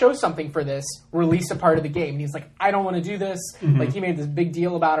have to show something for this, release a part of the game. And he's like, I don't want to do this. Like he made this big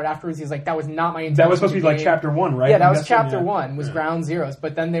deal about it afterwards. He's like, that was not my intention. That was supposed to be like game. chapter 1, right? Yeah, that I'm was guessing? chapter Yeah. 1, was Ground Zeroes.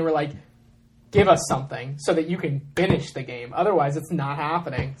 But then they were like, give us something so that you can finish the game. Otherwise, it's not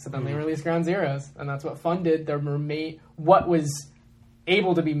happening. So then they released Ground Zeroes. And that's what funded their what was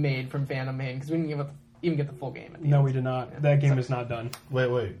able to be made from Phantom Pain. Because we didn't even get the full game. At the No, end. we did not. That game is not done.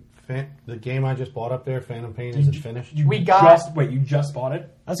 Wait. The game I just bought up there, Phantom Pain, is it finished? You We got- you just bought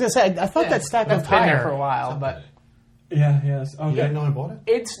it? I was gonna say, I thought that stack that's was been there higher for a while, but Yeah, yes. You Okay. didn't know I bought it?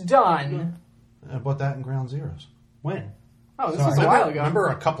 it's done. I bought that in Ground Zeroes. When? Oh, this Sorry. was a while ago. Remember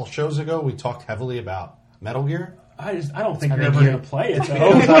a couple shows ago we talked heavily about Metal Gear? I don't think you're think ever you- going to play it, though.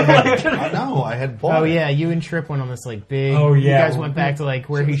 I know, I had bought Oh it. yeah, you and Trip went on this like big. Oh, yeah. You guys went back to like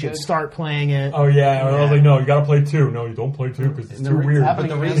where he should good. start playing it. Oh, yeah. I was like, no, you got to play 2. No, you don't play 2 because it's And too weird. But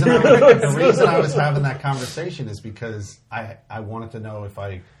the reason, the reason I was having that conversation is because I wanted to know if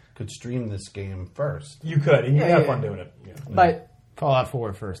I could stream this game first. You could, and you Yeah, have yeah. fun doing it. Yeah. But Fallout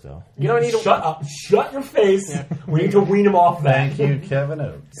 4 first though. you don't need to. Shut up. Shut your face. We need to wean him off that. Thank you, Kevin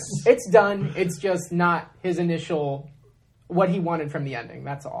Oates. It's done. It's just not his initial what he wanted from the ending.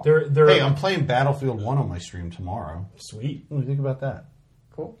 That's all. They're Hey, I'm playing Battlefield 1 on my stream tomorrow. sweet. What do you think about that?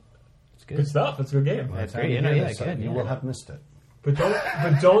 Cool. It's Good stuff. It's a good game. That's Time great. to Yeah, no, hear yeah, this, good, You yeah. will have missed it. But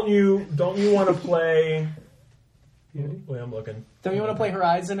don't you want to play? Wait, I'm looking. Don't you want to play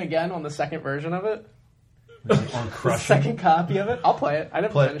Horizon again on the second version of it? On The Crushing. second copy of it? I'll play it. I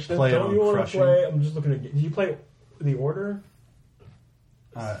never finished it. play it Don't on you want to Crushing. play? I'm just looking at. Did you play The Order?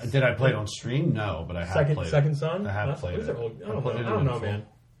 Did I play it on stream? No, but I have played it. Second Son. I have Huh? played These it. are old- I I don't played know. it I don't in know, full. man.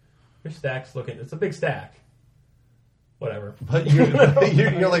 Your stack's looking. It's a big stack. Whatever. But you're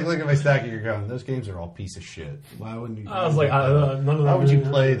like looking at my stack and you're going, those games are all piece of shit. Why wouldn't you? I was like, none of them. Why would you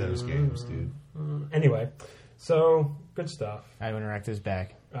play those games, dude? Anyway, so good stuff. IO Interactive's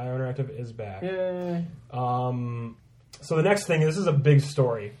back. IO Interactive is back. Yay. So the next thing, this is a big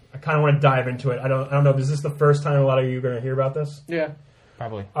story. I kind of want to dive into it. I don't know. Is this the first time a lot of you are going to hear about this? Yeah.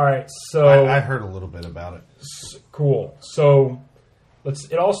 Probably. All right. So I heard a little bit about it. cool. So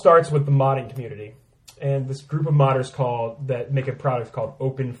it all starts with the modding community and this group of modders that make a product called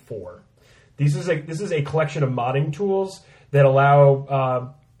Open4. This is a collection of modding tools that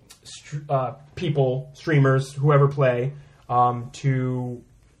allow people, streamers, whoever play, to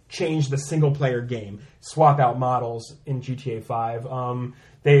change the single player game, swap out models in GTA 5.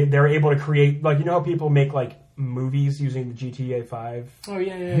 They're able to create, like, you know how people make like movies using the GTA 5? Oh,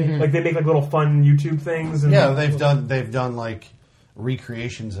 yeah. Like they make like little fun YouTube things. And Yeah, they've done like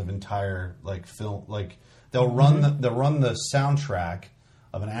recreations of entire like film. Like they'll run the soundtrack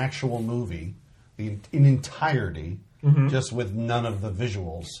of an actual movie in entirety, just with none of the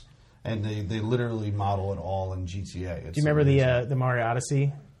visuals, and they literally model it all in GTA. It's Do you remember amazing. the Mario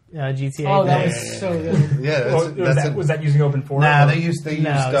Odyssey GTA? Oh, that Yeah, was yeah, yeah. so good. Yeah, was that using Open4? Nah, they used No, it's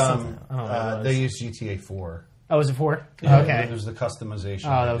something- I don't know what it they was. used GTA 4. Oh, was it 4? Yeah, Okay. there's the customization.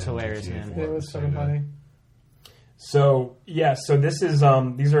 Oh, that was in hilarious, GTA man. 4. It was so so good. funny. So this is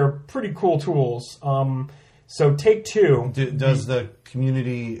these are pretty cool tools. So Take-Two, Does the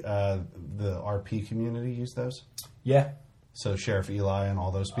community, the RP community, use those? yeah, So Sheriff Eli and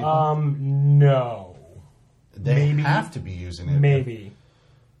all those people, no, they maybe- have to be using it. maybe.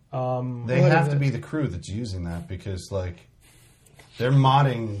 They What have is to it? be the crew that's using that because, like, they're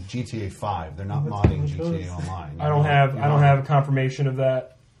modding GTA 5. They're not modding GTA Online. I don't have confirmation of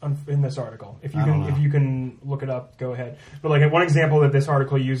that in this article. If you I don't can, if know. you can look it up, go ahead. But like one example that this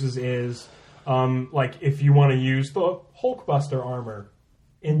article uses is like if you want to use the Hulkbuster armor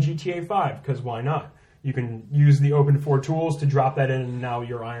in GTA 5, because why not? You can use the Open4 tools to drop that in, and now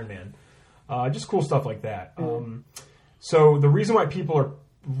you're Iron Man. Just cool stuff like that. So the reason why people are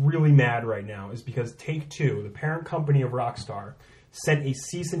really mad right now is because Take-Two, the parent company of Rockstar, sent a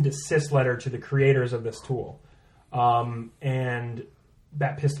cease and desist letter to the creators of this tool. And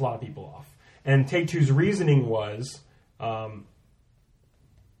that pissed a lot of people off. And Take-Two's reasoning was, that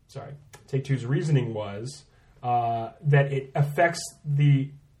it affects the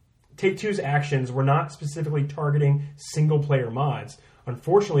Take-Two's actions were not specifically targeting single-player mods.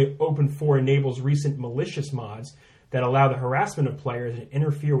 Unfortunately, Open4 enables recent malicious mods that allow the harassment of players and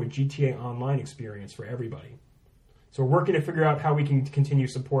interfere with GTA Online experience for everybody. So we're working to figure out how we can continue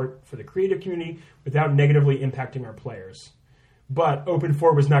support for the creative community without negatively impacting our players. But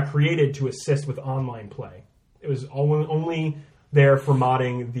Open4 was not created to assist with online play. It was only there for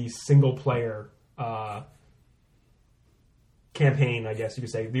modding the single-player campaign, I guess you could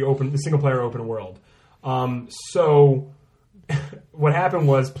say, the single-player open world. So what happened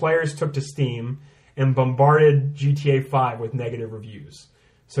was players took to Steam and bombarded GTA 5 with negative reviews.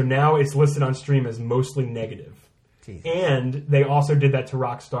 So now it's listed on Steam as mostly negative. Jesus. And they also did that to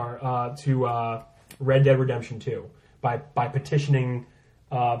Rockstar, to Red Dead Redemption 2 by petitioning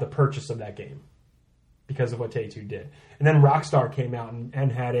the purchase of that game because of what Take-Two did. And then Rockstar came out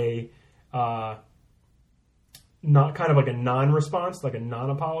and had a not kind of like a non-response, like a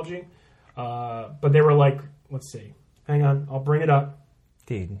non-apology. But they were like, let's see. Hang on, I'll bring it up.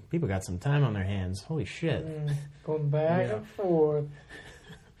 Dude, people got some time on their hands. Holy shit. Going back and forth.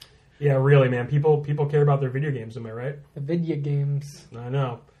 Yeah, really, man. People care about their video games, am I right? The video games. I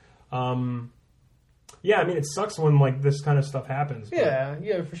know. Yeah, I mean, it sucks when like this kind of stuff happens. But...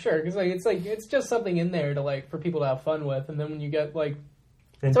 Yeah, for sure. Because it's just something in there to for people to have fun with, and then when you get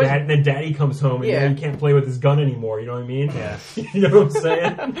then daddy comes home and now you can't play with his gun anymore. You know what I mean? Yeah. You know what I'm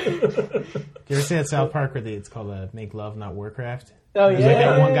saying? You ever see that South Park where it's called Make Love, Not Warcraft? Oh yeah. There's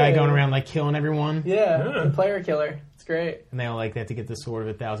that one guy going around killing everyone. Yeah, the player killer. It's great. And they all they have to get the sword of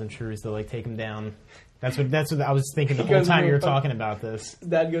 1,000 truths to take him down. That's what I was thinking the whole time you were talking about this. His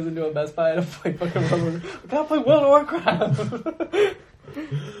dad goes into a Best Buy to play fucking World. I gotta play World of Warcraft.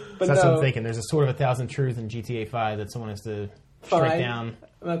 But that's what I'm thinking. There's a sword of 1,000 truths in GTA 5 that someone has to strike down.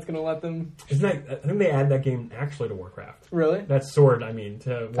 That's gonna let them. Isn't that? I think they add that game actually to Warcraft. Really? That sword, I mean,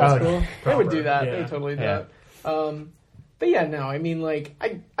 to Warcraft. Cool. They would do that. Yeah. They would totally do that. But yeah, no, I mean,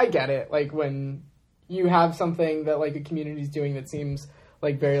 I get it. When you have something that a community's doing that seems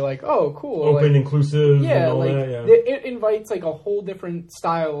very oh cool, open, inclusive, yeah, and all that, yeah. It invites a whole different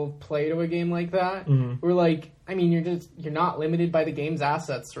style of play to a game like that. Mm-hmm. Where I mean, you're not limited by the game's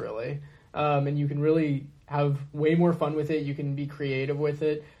assets really, and you can really have way more fun with it. You can be creative with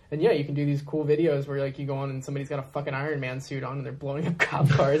it. And yeah, you can do these cool videos where you go on and somebody's got a fucking Iron Man suit on and they're blowing up cop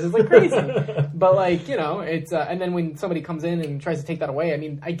cars. It's crazy. But it's and then when somebody comes in and tries to take that away, I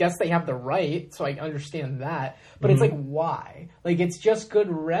mean, I guess they have the right, so I understand that. But it's why? It's just good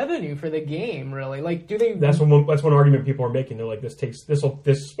revenue for the game, really. Do they? That's one argument people are making. They're like, this takes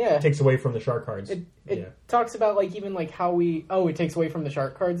away from the shark cards. It talks about even how we it takes away from the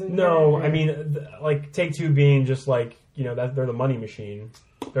shark cards. I mean Take-Two being just that they're the money machine.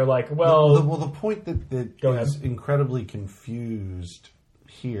 They're the point that Go is ahead. incredibly confused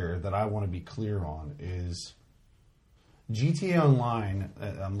here that I want to be clear on is GTA Online,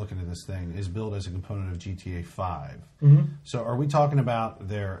 I'm looking at this thing, is built as a component of GTA 5. Mm-hmm. So are we talking about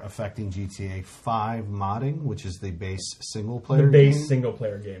they're affecting GTA 5 modding, which is the base single-player game?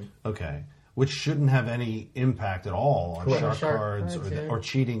 Single-player game. Okay. Which shouldn't have any impact at all on Correct. shark cards or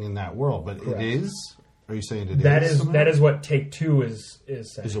cheating in cheating But Correct. it is? Are you saying it is? That is what Take-Two is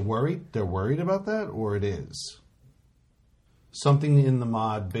saying. Is it worried? They're worried about that, or it is something in the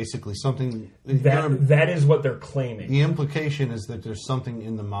mod? Basically, something that is what they're claiming. The implication is that there's something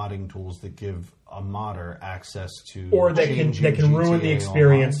in the modding tools that give a modder access to, or that can ruin the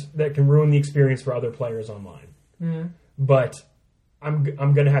experience. Online. That can ruin the experience for other players online. Mm-hmm. But I'm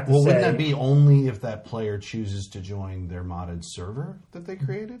going to have to say, wouldn't that be only if that player chooses to join their modded server that they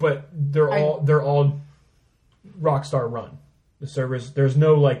created? But they're all Rockstar run. The servers, there's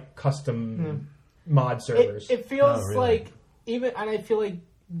no custom mod servers. It feels even, and I feel like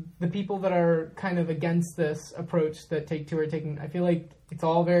the people that are kind of against this approach that Take-Two are taking, I feel like it's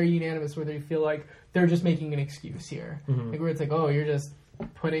all very unanimous where they feel like they're just making an excuse here. Where it's you're just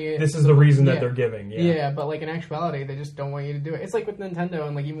putting it. This is the reason that they're giving. Yeah, but in actuality, they just don't want you to do it. It's with Nintendo,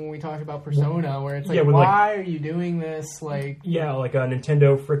 and even when we talk about Persona, where it's why are you doing this? A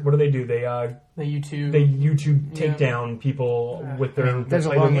Nintendo. What do they do? They YouTube take down people with their. There's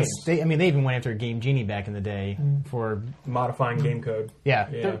a long list. They even went after Game Genie back in the day for modifying game code.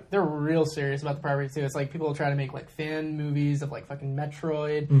 Yeah. They're real serious about the property too. It's people try to make fan movies of fucking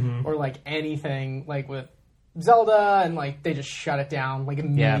Metroid or anything with Zelda, and they just shut it down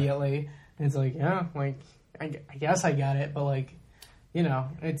immediately. And it's I guess I got it, but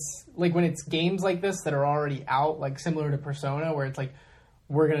it's when it's games like this that are already out, similar to Persona, where it's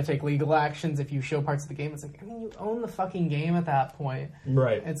we're going to take legal actions if you show parts of the game. It's like, I mean, you own the fucking game at that point.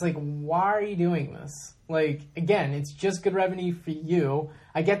 Right. It's like, why are you doing this? Like, again, it's just good revenue for you.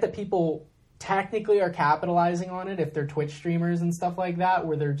 I get that people technically are capitalizing on it if they're Twitch streamers and stuff like that,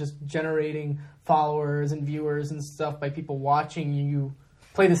 where they're just generating followers and viewers and stuff by people watching you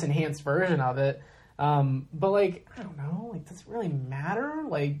play this enhanced version of it. But, like, I don't know. Like, does it really matter?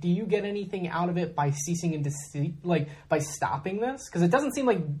 Like, do you get anything out of it by ceasing and desist, like, by stopping this? Because it doesn't seem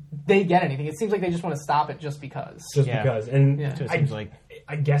like they get anything. It seems like they just want to stop it just because. Just because. And Yeah. So it seems like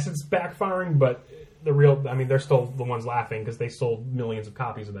I guess it's backfiring, but they're still the ones laughing because they sold millions of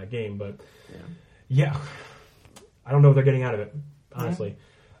copies of that game. But yeah, I don't know what they're getting out of it, honestly.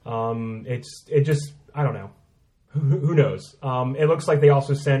 It just, I don't know. Who knows? It looks like they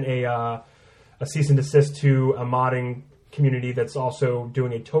also sent a cease and desist to a modding community that's also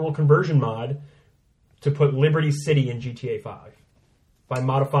doing a total conversion mod to put Liberty City in GTA 5 by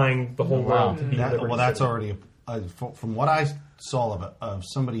modifying the whole world to be Liberty Well, that's City. already from what I saw of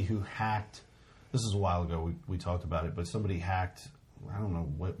somebody who hacked. This is a while ago. We talked about it, but somebody hacked. I don't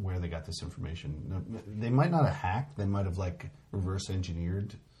know where they got this information. No, they might not have hacked. They might have like reverse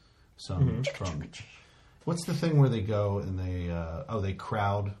engineered some from. What's the thing where they go and they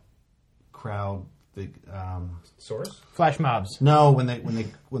crowd the Source? flash mobs. no when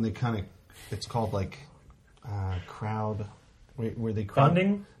they kind of it's called like crowd where they crowd,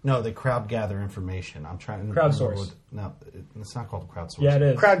 Funding? No, they crowd gather information. I'm trying to Crowdsource. No, it's not called crowdsourcing. Yeah, it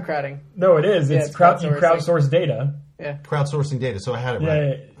is. Crowding. No, it is. Yeah, It's it's you crowdsourcing. crowdsource data. Yeah. Crowdsourcing data. So I had it Yeah,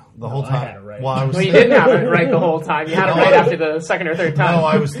 right yeah. the whole No, I time. had it right. Well, I was Well, you didn't have it right the whole time. You had it right after the second or third time. No,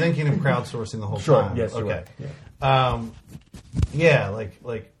 I was thinking of crowdsourcing the whole Sure. time. Yes, you okay. were. Yeah. Yeah,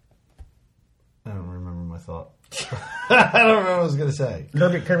 like I don't remember my thought. I don't remember what I was going to say.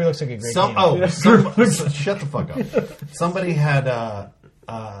 Kirby looks like a great game. Shut the fuck up. Somebody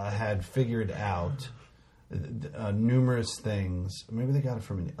had figured out numerous things. Maybe they got it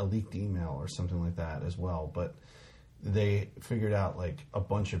from a leaked email or something like that as well. But they figured out like a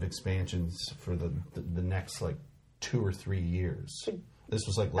bunch of expansions for the next like 2 or 3 years. This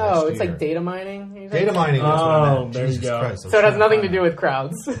was like last year. Oh, it's like data mining? you think? Data mining. That's what I meant. there you Jesus go. Christ, I was So it has trying nothing to find do with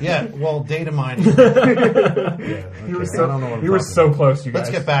crowds. Yeah, well, data mining. Yeah, okay. You were I don't know what I'm you were talking so about. close, you guys.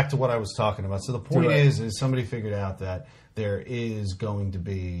 Let's get back to what I was talking about. So the point Do it. is somebody figured out that there is going to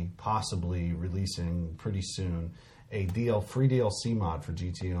be possibly releasing pretty soon a free DLC mod for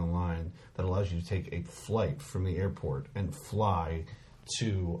GTA Online that allows you to take a flight from the airport and fly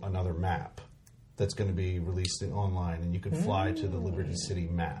to another map that's going to be released online, and you could fly to the Liberty City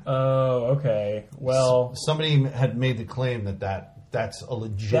map. Oh, okay. Well, Somebody had made the claim that's a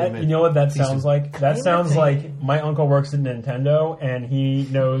legitimate. you know what that piece sounds of- like? That sounds like my uncle works at Nintendo, and he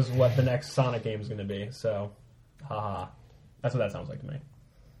knows what the next Sonic game is going to be. So, haha. That's what that sounds like to me.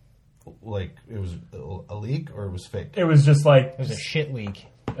 Like it was a leak or it was fake. It was just like It was a shit leak.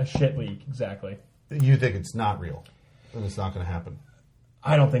 a shit leak, exactly. You think it's not real, and it's not going to happen.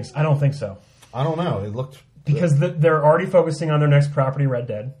 I don't think so. I don't know. It looked Because they're already focusing on their next property, Red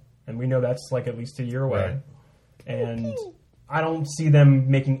Dead, and we know that's like at least a year away. Right. And I don't see them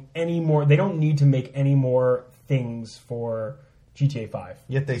making any more. They don't need to make any more things for GTA 5.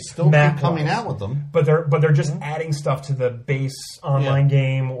 Yet they still Map keep coming wise. out with them. But they're just adding stuff to the base online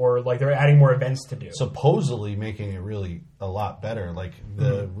game, or like they're adding more events to do. Supposedly making it really a lot better. Like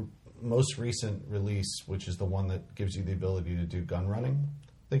the most recent release, which is the one that gives you the ability to do gun running.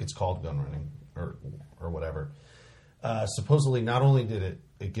 I think it's called gun running or whatever. Supposedly, not only did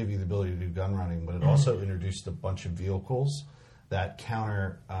it give you the ability to do gun running, but it also introduced a bunch of vehicles that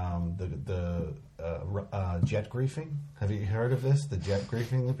counter the jet griefing. Have you heard of this? The jet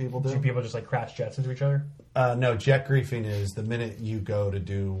griefing that people do? Do people just like crash jets into each other? No, jet griefing is the minute you go to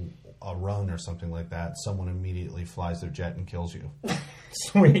do a run or something like that, someone immediately flies their jet and kills you.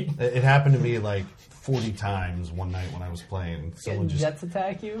 Sweet. It happened to me like 40 times one night when I was playing. Someone just Jets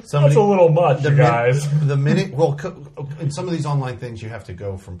attack you? That's a little much, you guys. The minute, well, in some of these online things, you have to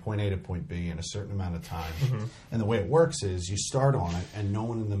go from point A to point B in a certain amount of time. Mm-hmm. And the way it works is you start on it, and no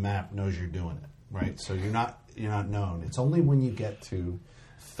one in the map knows you're doing it, right? So you're not known. It's only when you get to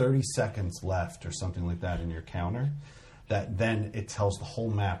 30 seconds left or something like that in your counter that then it tells the whole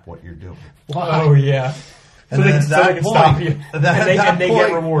map what you're doing. Oh yeah. And So they then can, at so they that can stop you, point- and they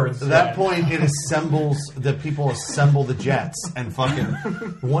get rewards. At that Yeah. point, it assembles the people assemble the jets and fucking.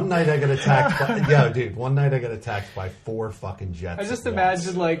 One night I got attacked. One night I got attacked by 4 fucking jets. I just at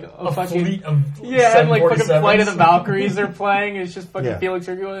imagine like a fucking fleet of and like fucking 747s. Flight of the Valkyries are playing. It's just fucking Yeah. Felix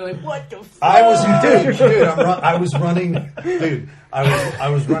Regular like what the fuck? I was running, dude. I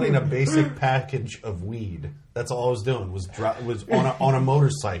was running a basic package of weed That's all I was doing was on a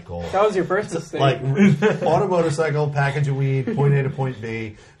motorcycle. That was your first mistake. Like on a motorcycle, package of weed, point A to point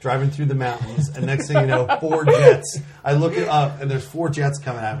B, driving through the mountains, and next thing you know, 4 jets. I look it up, and there's 4 jets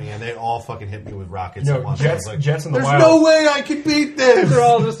coming at me, and they all fucking hit me with rockets at once. Jets, I was like, jets in the there's wild. no way I can beat this. They're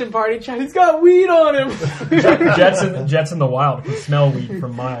all just in party chat. He's got weed on him. Jets in the wild can smell weed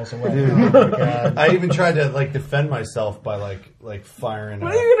from miles away. Oh my God. I even tried to like defend myself by like firing.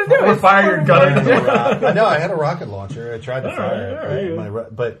 What are you gonna do? Or fire your gun into the rock. I know I had a rocket launcher. I tried to fire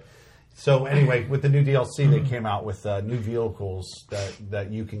it, but so anyway, with the new DLC, they came out with new vehicles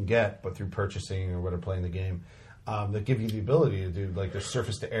that you can get, but through purchasing or whatever, playing the game, that give you the ability to do like the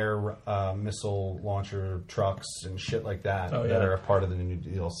surface-to-air missile launcher trucks and shit like that that are a part of the new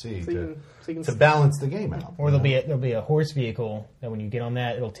DLC to balance the game out. Or there'll be a horse vehicle that when you get on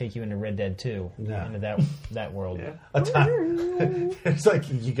that, it'll take you into Red Dead 2, into that world. Yeah. It's like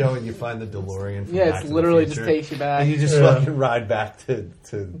you go and you find the DeLorean. From Yeah, Back it's to literally the just Future, takes you back. and you just fucking ride back to.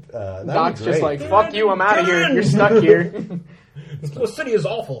 Doc's just like, fuck you, I'm out of here. You're stuck here. The city is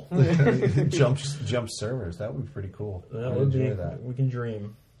awful. jump servers. That would be pretty cool. That I would be. enjoy that. We can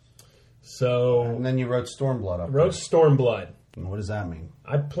dream. So, And then you wrote Stormblood up. wrote Stormblood. there. What does that mean?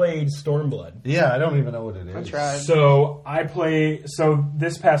 I played Stormblood. Yeah, I don't even know what it is. I tried. So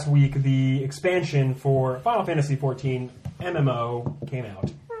this past week, the expansion for Final Fantasy XIV MMO came out.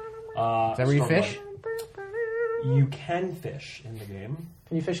 Is that where you Stormblood. fish? You can fish in the game.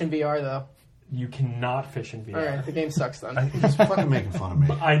 Can you fish in VR though? You cannot fish in VR. Alright, the game sucks then. He's fucking making fun of me.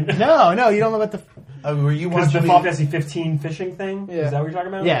 No, you don't know about the. Were you Because the watching Final me? Fantasy 15 fishing thing? Yeah. Is that what you're talking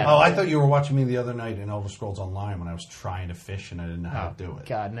about? Yeah. Oh, I thought you were watching me the other night in Elder Scrolls Online when I was trying to fish and I didn't know how to do it.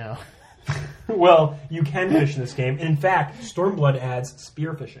 God, no. Well, you can fish in this game. In fact, Stormblood adds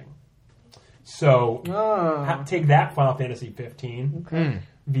spearfishing. So, take that, Final Fantasy 15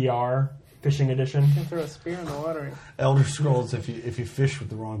 VR fishing edition. You can throw a spear in the water. Elder Scrolls, if you fish with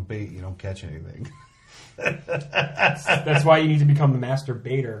the wrong bait, you don't catch anything. That's why you need to become the master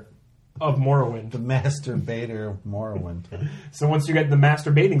baiter of Morrowind. The master baiter of Morrowind. So once you get the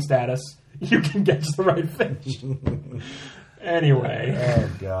master baiting status, you can get the right fish. Anyway. Oh,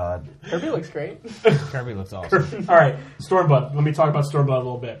 God. Kirby looks great. Kirby looks awesome. All right, Stormblood. Let me talk about Stormblood a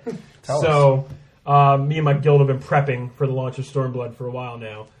little bit. Me and my guild have been prepping for the launch of Stormblood for a while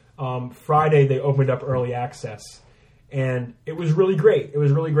now. Friday, they opened up early access. And it was really great. It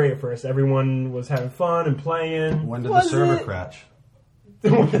was really great at first. Everyone was having fun and playing. When did the server crash?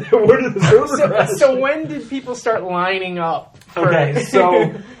 Where did the server crash? So when did people start lining up? Okay,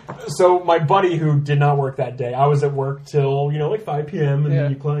 so my buddy who did not work that day, I was at work till like 5 p.m. and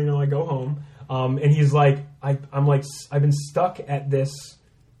then I go home. And he's like, I've been stuck at this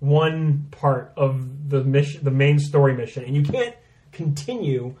one part of the mission, the main story mission, and you can't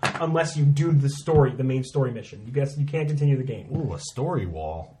continue unless you do the main story mission. You can't continue the game. Ooh, a story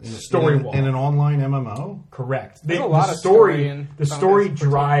wall. Wall. In an online MMO? Correct. There's a lot of story in the story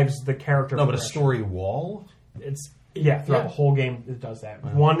drives the character. No, but a progression. story wall? Throughout the whole game it does that.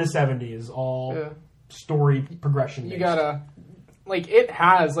 1 to 70 is all story progression. You gotta, it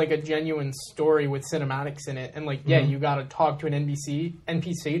has a genuine story with cinematics in it, and you gotta talk to an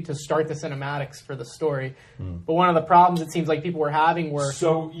NPC to start the cinematics for the story. But one of the problems it seems like people were having were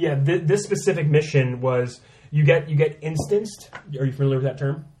this specific mission was you get instanced. Are you familiar with that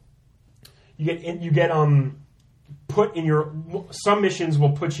term? You get put in your, some missions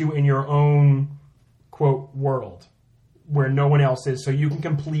will put you in your own quote world where no one else is, so you can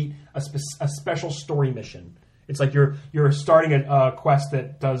complete a special story mission. It's like you're starting a quest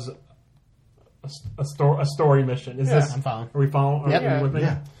that does a story mission. I'm following. Are we following? Yep. Are we with me?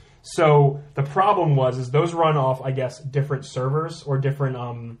 Yeah. So the problem was those run off, I guess, different servers or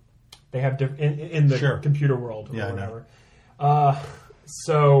different. They have in the computer world or whatever.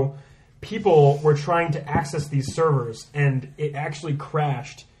 So people were trying to access these servers, and it actually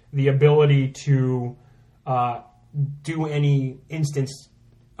crashed the ability to do any instance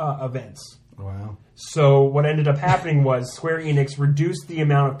events. Wow. So what ended up happening was Square Enix reduced the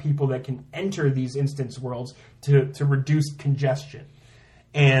amount of people that can enter these instance worlds to reduce congestion.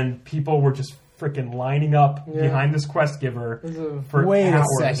 And people were just freaking lining up behind this quest giver for Wait hours.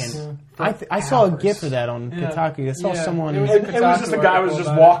 a second. I saw a GIF of that on Kotaku. I saw someone... It was It was just a guy was just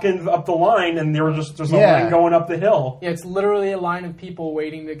walking up the line, and there were just a line going up the hill. Yeah, it's literally a line of people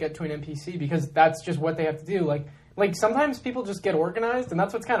waiting to get to an NPC because that's just what they have to do. Like sometimes people just get organized, and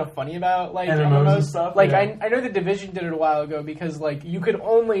that's what's kind of funny about MMOs and stuff. I know the Division did it a while ago because you could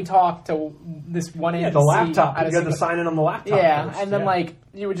only talk to this one NPC. The laptop. at a You got to single- sign in on the laptop. Yeah, first. and then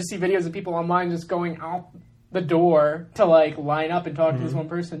you would just see videos of people online just going out the door to like line up and talk to this one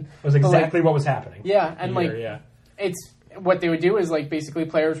person. It was exactly what was happening. Yeah, and it's what they would do is like basically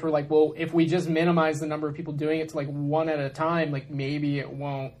players were like, well, if we just minimize the number of people doing it to like one at a time, like maybe it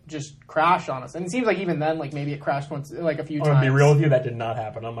won't just crash on us. And it seems like even then, like maybe it crashed once, like a few times. I'm gonna be real with you, that did not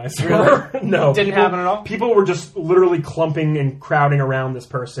happen on my server. Really? No, Didn't happen at all? People were just literally clumping and crowding around this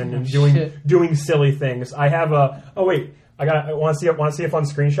person and doing silly things. I have a. Oh wait, I want to see a fun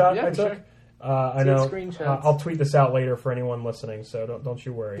screenshot I took. Sure. I know. I'll tweet this out later for anyone listening, so don't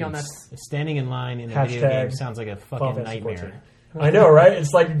you worry. Standing in line in a video game sounds like a fucking nightmare. I know, right?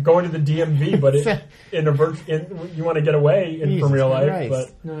 It's like going to the DMV, but you want to get away from real life. Christ.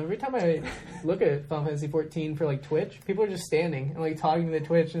 But no, every time I look at Final Fantasy 14 for like Twitch, people are just standing and like talking to the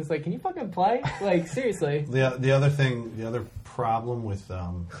Twitch, and it's like, can you fucking play? Like seriously. The other problem with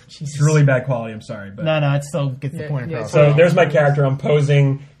it's really bad quality. I'm sorry, but no, it still gets the point across. So there's my character. I'm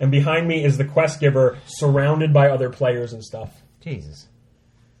posing, and behind me is the quest giver, surrounded by other players and stuff. Jesus.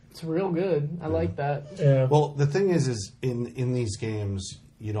 It's real good. I like that. Yeah. Well, the thing is in these games,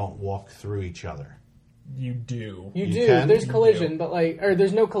 you don't walk through each other. You do. You do. Can? There's collision, but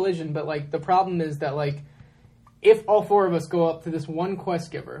there's no collision, but like the problem is that like if all four of us go up to this one quest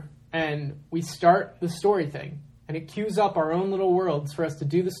giver and we start the story thing and it queues up our own little worlds for us to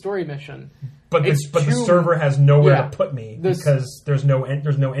do the story mission. But the server has nowhere to put me because there's no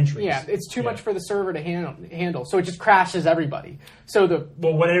entries. Yeah, it's too much for the server to handle, so it just crashes everybody. So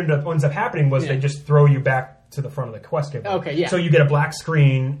what ends up happening was they just throw you back to the front of the quest giver. Okay, yeah. So you get a black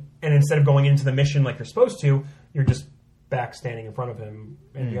screen, and instead of going into the mission like you're supposed to, you're just back standing in front of him,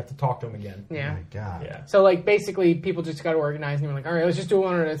 and you have to talk to him again. Yeah. Oh my God. Yeah. So like basically, people just got to organize, and you're like, all right, let's just do it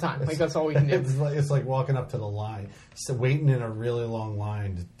one at a time. Like that's all we can do. It's like walking up to the line, waiting in a really long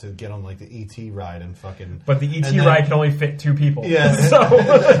line to get on like the ET ride and fucking. But the ET ride can only fit 2 people. Yeah. So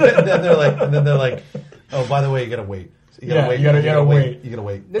and then they're like, oh, by the way, you gotta wait. You gotta wait. You gotta wait. You gotta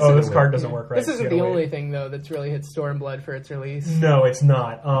wait. This card doesn't work right. This isn't the only thing though that's really hit Stormblood for its release. No, it's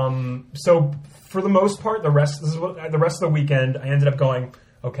not. So for the most part, the rest of the weekend, I ended up going,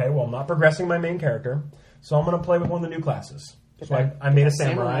 okay, well, I'm not progressing my main character, so I'm going to play with one of the new classes. So I made a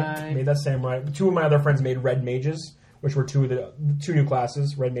samurai. Made that samurai. 2 of my other friends made red mages, which were 2 of the 2 new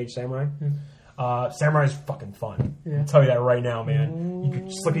classes, red mage, samurai. Samurai is fucking fun. Yeah. I'll tell you that right now, man. You could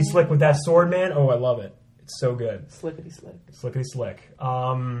slippy slick with that sword, man. Oh, I love it. It's so good. Slickety slick. Slickety slick.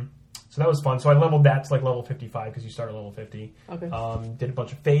 So that was fun. So I leveled that to like level 55 because you start at level 50. Okay. Did a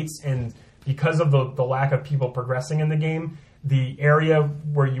bunch of fates, and because of the lack of people progressing in the game, the area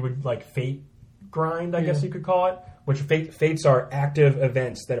where you would like fate grind, I guess you could call it, which fates are active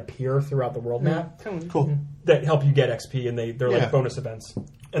events that appear throughout the world map. Cool. That help you get XP, and they're like bonus events,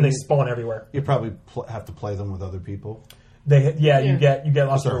 and they spawn everywhere. You probably have to play them with other people. You get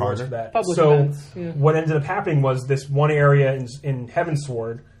lots of rewards for that. Public so events, what ended up happening was this one area in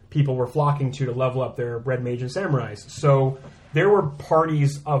Heavensward, people were flocking to level up their red mage and samurais. So there were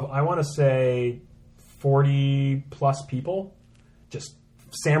parties of, I want to say, 40 plus people, just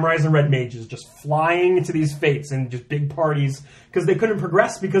samurais and red mages, just flying into these fates and just big parties because they couldn't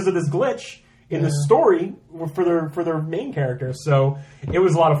progress because of this glitch in the story for their main character. So it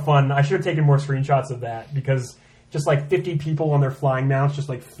was a lot of fun. I should have taken more screenshots of that because just like 50 people on their flying mounts, just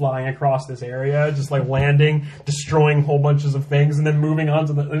like flying across this area, just like landing, destroying whole bunches of things, and then moving on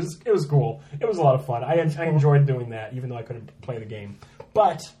to it was cool. It was a lot of fun. I enjoyed doing that, even though I couldn't play the game.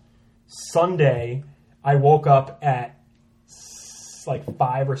 But Sunday, I woke up at like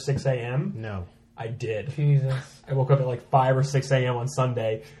 5 or 6 a.m. No. I did. Jesus. I woke up at like 5 or 6 a.m. on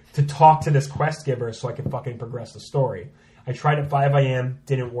Sunday to talk to this quest giver so I could fucking progress the story. I tried at 5 a.m.,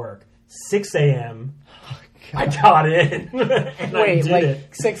 didn't work. 6 a.m., I got in. And Wait, I did like it.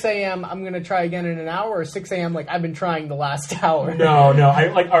 6 a.m. I'm gonna try again in an hour, or 6 a.m. like I've been trying the last hour. No.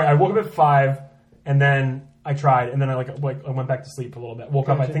 I woke up at 5, and then I tried, and then I went back to sleep for a little bit. Woke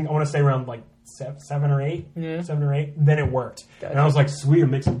up, I think I want to say around like 7 or 8. Yeah. 7 or 8. Then it worked, Gotcha. and I was like, sweet, I'll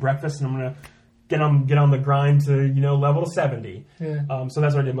make some breakfast, and I'm gonna get on the grind to level to 70. Yeah. So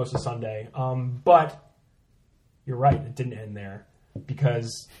that's what I did most of Sunday. But you're right, it didn't end there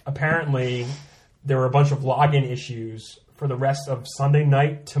because apparently there were a bunch of login issues for the rest of Sunday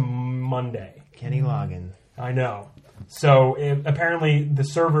night to Monday. Kenny login. I know. So apparently the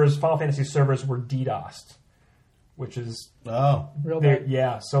Final Fantasy servers were DDoSed, which is real bad.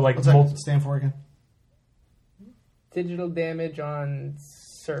 yeah. So like what's that stand for again? Digital damage on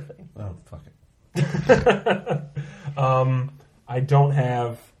surfing. Oh, fuck it. I don't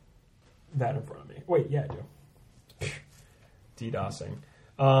have that in front of me. Wait, yeah, I do. DDoSing.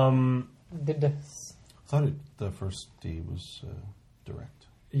 I thought the first D was direct.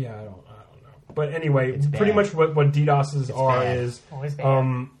 Yeah, I don't know. But anyway, It's pretty bad. much what DDoSes are bad. is Always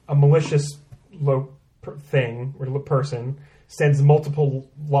bad. a malicious thing or person sends multiple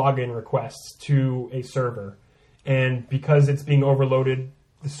login requests to a server, and because it's being overloaded,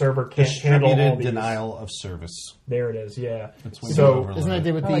 the server can't handle all Distributed these. denial of service. There it is. Yeah. That's when you So overload Isn't that it.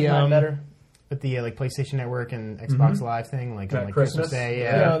 did with I the like mine better. with the like PlayStation Network and Xbox Live thing, like That on like Christmas? Christmas Day?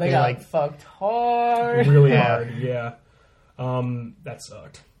 Yeah. Yeah, They got like fucked hard. really Yeah. hard. Yeah. That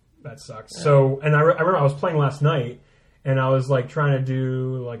sucked. That sucked. Yeah. So, and I remember I was playing last night, and I was like trying to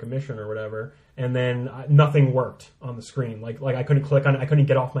do like a mission or whatever, and then nothing worked on the screen. Like I couldn't click on it. I couldn't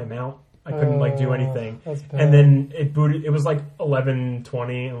get off my mount. I couldn't like do anything. That's bad. And then it booted. It was like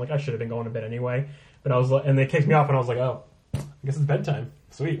 11:20, and like I should have been going to bed anyway. But I was like, and they kicked me off, and I was like, oh, I guess it's bedtime.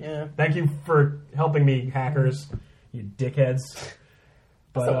 Sweet. Yeah. Thank you for helping me, hackers. You dickheads.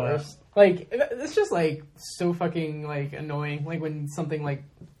 That's the worst. Like, it's just like so fucking like annoying. Like when something like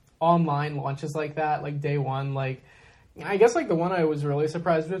online launches like that, like day one. Like, I guess like the one I was really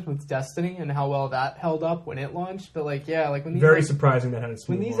surprised with was Destiny and how well that held up when it launched. But like, yeah, like when these Very like, surprising that had a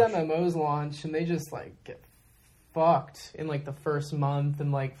smooth when these launch. MMOs launch and they just like get fucked in like the first month,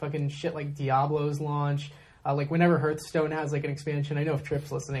 and like fucking shit like Diablo's launch. Like whenever Hearthstone has like an expansion, I know if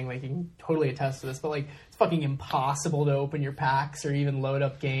Trip's listening, like he can totally attest to this, but like it's fucking impossible to open your packs or even load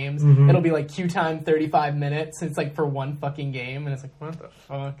up games. It'll be like queue time 35 minutes. And it's like for one fucking game, and it's like what the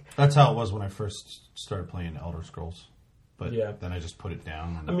fuck. That's how it was when I first started playing Elder Scrolls. But Yeah. then I just put it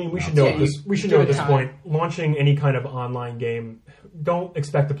down. And I mean, we now should it's know Yeah, at fine. this. We should give know it at this time. point. Launching any kind of online game, don't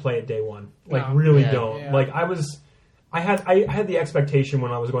expect to play it day one. Like, No. really Yeah. don't. Yeah. Like, I had the expectation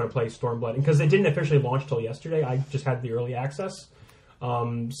when I was going to play Stormblood, because it didn't officially launch till yesterday. I just had the early access,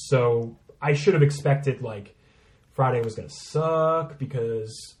 so I should have expected like Friday was going to suck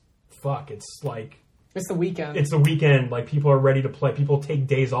because fuck, it's like It's the weekend. it's the weekend. Like, people are ready to play. People take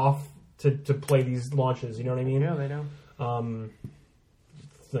days off to play these launches. You know what I mean? yeah, they know.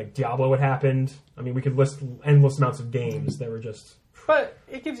 Like Diablo, what happened? I mean, we could list endless amounts of games that were just. But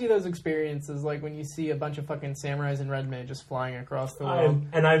it gives you those experiences, like when you see a bunch of fucking samurais in red mage just flying across the world.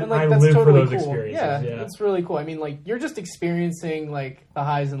 I And, like, I that's live totally for those cool. experiences. Yeah, It's really cool. I mean, like, you're just experiencing, like, the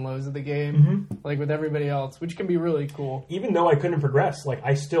highs and lows of the game, like, with everybody else, which can be really cool. Even though I couldn't progress, like,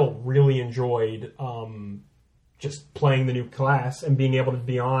 I still really enjoyed just playing the new class and being able to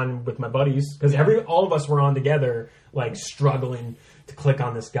be on with my buddies, because all of us were on together, like, struggling to click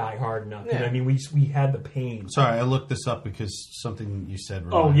on this guy hard enough. You know what I mean? We had the pain. Sorry, I looked this up because something you said.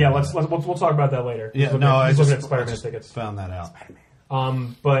 Oh reminded yeah, me of we'll talk about that later. Yeah, He's looking no, at, I he's looking at just Spider-Man tickets. found that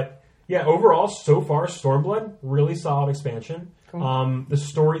out. But yeah, overall, so far, Stormblood, really solid expansion. Cool. The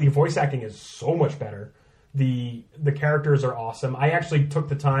story, the voice acting is so much better. The characters are awesome. I actually took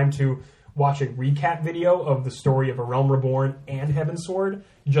the time to watch a recap video of the story of A Realm Reborn and Heavensward,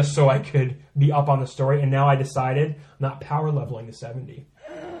 just so I could be up on the story. And now I decided I'm not power leveling to 70.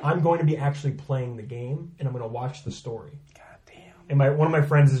 I'm going to be actually playing the game, and I'm going to watch the story. God damn. And one of my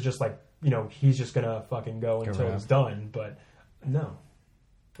friends is just like, he's just going to fucking go until around. it's done. But no.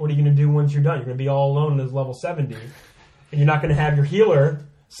 What are you going to do once you're done? You're going to be all alone as level 70. And you're not going to have your healer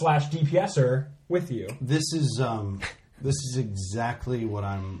 / DPSer with you. This is exactly what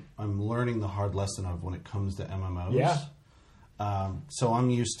I'm learning the hard lesson of when it comes to MMOs. Yeah. So I'm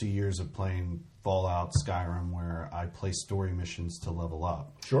used to years of playing Fallout, Skyrim, where I play story missions to level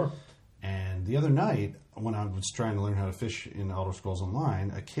up. Sure. And the other night, when I was trying to learn how to fish in Elder Scrolls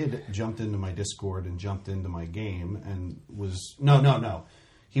Online, a kid jumped into my Discord and jumped into my game and was... No.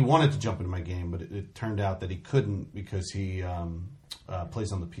 He wanted to jump into my game, but it turned out that he couldn't because he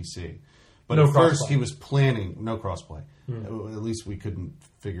plays on the PC. But No at first crossplay. he was planning... No crossplay. At least we couldn't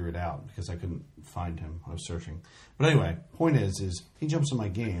figure it out because I couldn't find him. I was searching. But anyway, point is he jumps in my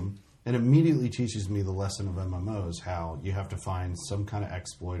game and immediately teaches me the lesson of MMOs, how you have to find some kind of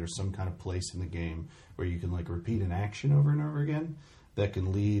exploit or some kind of place in the game where you can like repeat an action over and over again that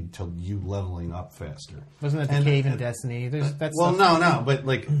can lead to you leveling up faster. Wasn't that the cave in Destiny? That's Well, no, but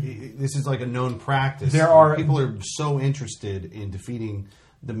like this is like a known practice. There are- people are so interested in defeating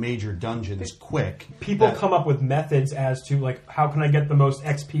the major dungeons quick. People that- come up with methods as to, like, how can I get the most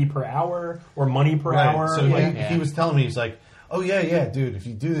XP per hour or money per Right. hour? So Like, he was telling me, he's like, oh, yeah, dude, if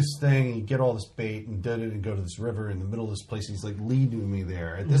you do this thing and you get all this bait and and go to this river in the middle of this place, he's like leading me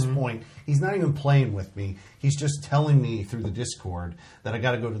there. At this point, he's not even playing with me. He's just telling me through the Discord that I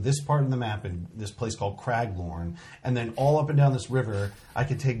got to go to this part in the map in this place called Craglorn, and then all up and down this river, I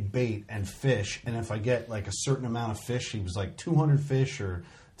could take bait and fish, and if I get like a certain amount of fish, he was like 200 fish or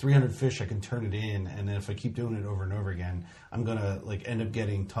 300 fish, I can turn it in, and then if I keep doing it over and over again, I'm gonna like end up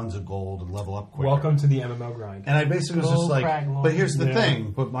getting tons of gold and level up quicker. Welcome to the MMO grind. And I basically was just like, Craglorn. but here's the Yeah.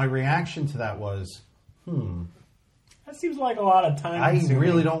 thing. But my reaction to that was, That seems like a lot of time. I consuming.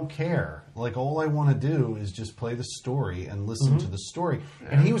 really don't care. Like, all I want to do is just play the story and listen to the story.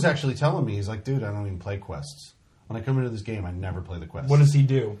 And he was actually telling me, he's like, dude, I don't even play quests. When I come into this game, I never play the quests. What does he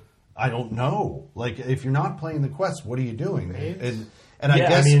do? I don't know. Like, if you're not playing the quests, what are you doing? And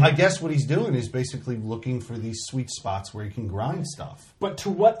Yeah, I guess what he's doing is basically looking for these sweet spots where he can grind stuff. But to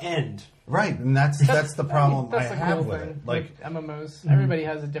what end? Right, and that's the problem I That's the have cool with thing. it. Like, MMOs, everybody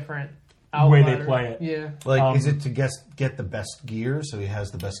has a different Way outlet they or- play it. Yeah. is it to get the best gear so he has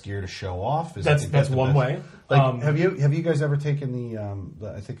the best gear to show off? Is That's it to get the one best- way. Like, have you guys ever taken the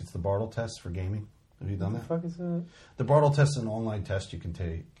I think it's the Bartle test for gaming? Have you done that? What the fuck is that? The Bartle test is an online test you can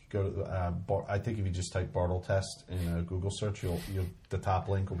take. Go to I think if you just type Bartle test in a Google search, you'll the top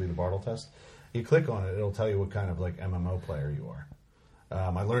link will be the Bartle test. You click on it, it'll tell you what kind of like MMO player you are.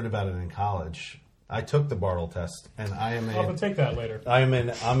 I learned about it in college. I took the Bartle test, and I am I'll take that later. I'm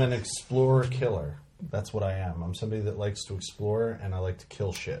an explorer killer. That's what I am. I'm somebody that likes to explore, and I like to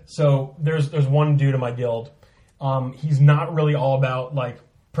kill shit. So there's one dude in my guild. He's not really all about like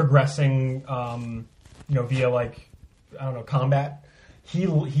progressing, via like I don't know combat.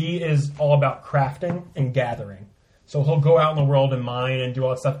 He is all about crafting and gathering. So he'll go out in the world and mine and do all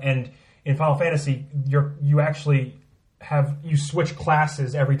that stuff. And in Final Fantasy, you actually you switch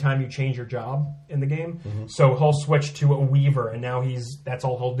classes every time you change your job in the game. Mm-hmm. So he'll switch to a weaver, and now that's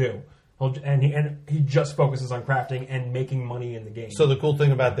all he'll do. And he just focuses on crafting and making money in the game. So the cool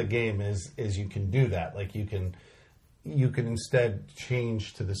thing about the game is you can do that. Like you can instead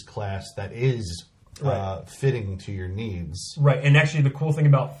change to this class that is fitting to your needs. Right, and actually the cool thing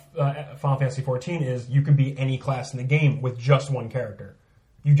about Final Fantasy XIV is you can be any class in the game with just one character.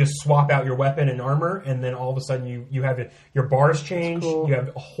 You just swap out your weapon and armor, and then all of a sudden you have your bars change. Cool. You have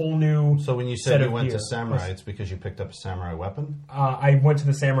a whole new. So when you set said you of went gear. to Samurai, it's because you picked up a Samurai weapon? I went to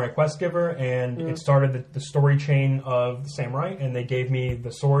the Samurai Quest Giver, and it started the story chain of the Samurai, and they gave me the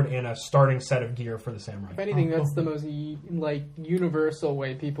sword and a starting set of gear for the Samurai. If anything, that's the most universal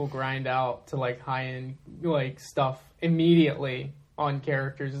way people grind out to like high end stuff immediately on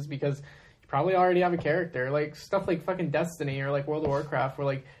characters is because you probably already have a character. Like stuff like fucking Destiny or like World of Warcraft, where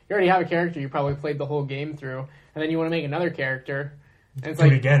like you already have a character you probably played the whole game through, and then you want to make another character. And it's Do it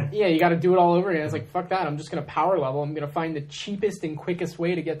like, again. yeah, you got to do it all over again. It's like, fuck that. I'm just going to power level. I'm going to find the cheapest and quickest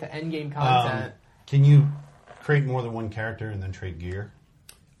way to get to end game content. Can you create more than one character and then trade gear?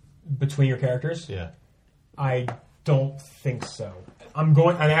 Between your characters? Yeah. I don't think so. I'll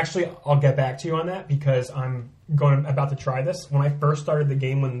get back to you on that because I'm about to try this. When I first started the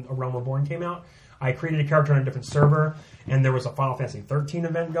game when A Realm Reborn came out, I created a character on a different server, and there was a Final Fantasy 13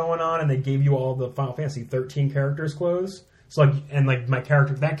 event going on, and they gave you all the Final Fantasy 13 characters clothes. So my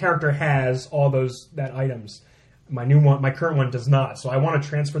character, that character has all that items. My current one does not. So I want to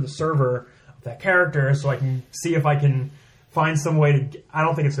transfer the server of that character so I can see if I can find some way to. I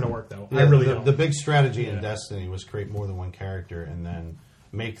don't think it's going to work though. Yeah, I really don't. The big strategy in Destiny was create more than one character and then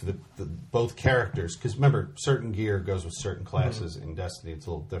make the both characters. Because remember, certain gear goes with certain classes. In Destiny, it's a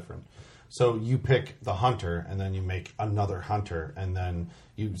little different. So you pick the hunter, and then you make another hunter, and then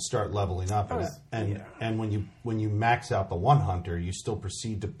you start leveling up. And when you max out the one hunter, you still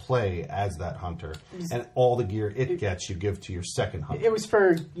proceed to play as that hunter, and all the gear it gets, you give to your second hunter. It was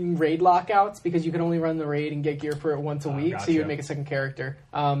for raid lockouts because you could only run the raid and get gear for it once a week, so you would gotcha. make a second character.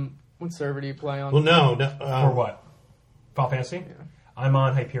 What server do you play on? Well, no. For what? Final Fantasy? Yeah. I'm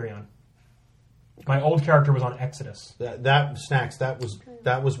on Hyperion. My old character was on Exodus. That Snacks, that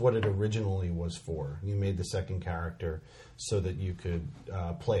was what it originally was for. You made the second character so that you could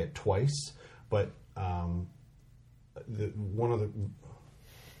play it twice, but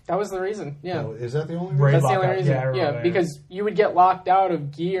That was the reason. Yeah. No, is that the only Raid reason? That's the only lockout. reason. Yeah, I remember that. Because you would get locked out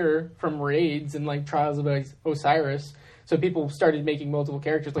of gear from raids and like Trials of Osiris. So people started making multiple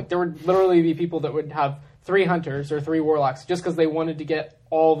characters. Like there would literally be people that would have 3 hunters or 3 warlocks just because they wanted to get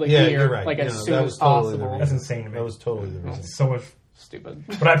all the Yeah, gear you're right. like You as know, soon that as was totally the possible. reason. That's insane to me. That was totally the reason. So much. Stupid.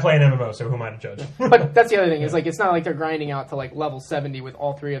 But I play an MMO, so who am I to judge? But that's the other thing is like it's not like they're grinding out to like level 70 with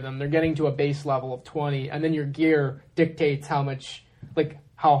all 3 of them. They're getting to a base level of 20, and then your gear dictates how much like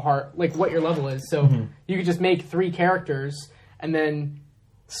how hard like what your level is. So you could just make 3 characters and then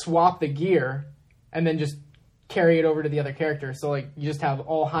swap the gear and then just carry it over to the other character. So like you just have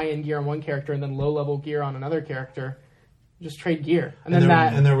all high end gear on one character and then low level gear on another character. Just trade gear, and then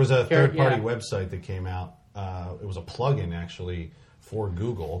And there was a character- third party yeah. website that came out. It was a plugin actually for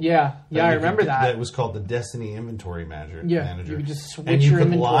Google. Yeah, that I you remember could, that. That was called the Destiny Inventory Manager. Yeah, you could just switch and you your could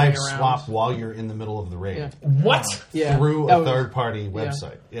inventory live around. swap while you're in the middle of the raid. Yeah. What? Yeah, Through that a was- third-party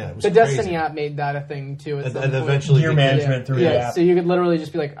website. Yeah, it was The crazy. Destiny app made that a thing too. At some And point. eventually, Gear they- management through the Yeah, app. so you could literally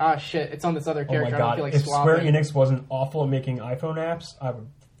just be like, ah, shit, it's on this other Oh my character. I god! don't feel like If swapping. Square Enix wasn't awful at making iPhone apps, I would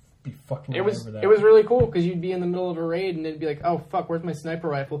be fucking. It was over that. it was really cool because you'd be in the middle of a raid and it'd be like, oh fuck, where's my sniper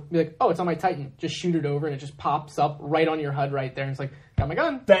rifle? Be like, oh, it's on my Titan. Just shoot it over and it just pops up right on your HUD right there. And it's like, got my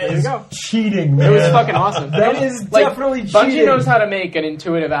gun. That there is you go. cheating, It man. was fucking awesome. That And, is like, definitely Bungie cheating. knows how to make an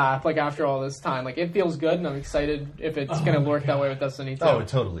intuitive app. Like after all this time, like it feels good, and I'm excited if it's going to work that way with Destiny 2. Oh, it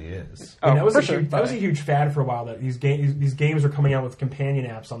totally is. And that was for a sure. huge, that was a huge fad for a while. That these games are coming out with companion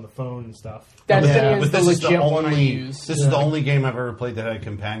apps on the phone and stuff. Destiny Yeah, is but the this is legit the one I only. use. This is the only game I've ever played that had a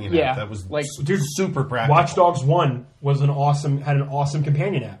companion Yeah, app. That was like- super practical. Watch Dogs 1 was had an awesome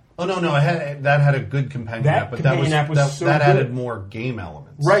companion app. Oh no, that had a good companion That app, but companion app was that so that good. added more game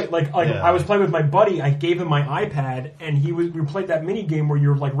elements. Right, like Yeah. I was playing with my buddy. I gave him my iPad, and we played that mini game where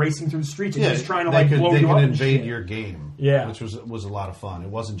you're like racing through the streets and Yeah, just trying to they like could, blow they you could up and invade shit. your game. Yeah. which was a lot of fun. It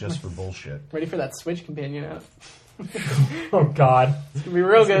wasn't just for bullshit. Ready for that Switch companion app? Oh God, It's gonna be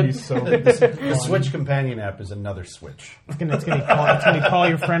real It'd be good. so The Switch companion app is another Switch. It's gonna be call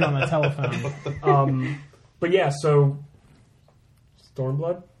your friend on the telephone. But yeah, so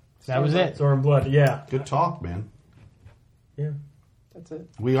Stormblood. That was it. Stormblood. Yeah, Good talk, man. yeah. That's it.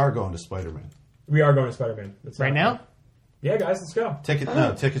 We are going to Spider-Man. We are going to Spider-Man. That's Right not- now? Yeah, guys, let's go.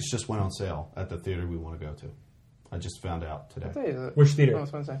 Tickets just went on sale at the theater we want to go to. I just found out today. What day is it? Which theater? Oh,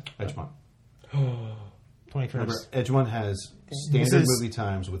 it's Wednesday. Edgemont. 21st. Remember, Edgemont has This standard is- movie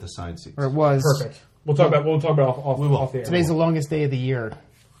times with assigned seats. Or it was. Perfect. We'll talk about off We will. off the air. Today's the longest day of the year,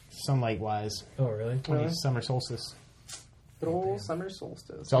 sunlight wise. Oh really? Really? Summer solstice. Good old summer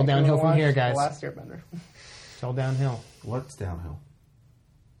solstice. It's all downhill from here, guys. The Last Airbender. It's all downhill. What's downhill?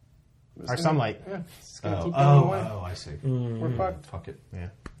 Our sunlight. Yeah, it's gonna keep going away. I see. We're fucked. Fuck it. Yeah,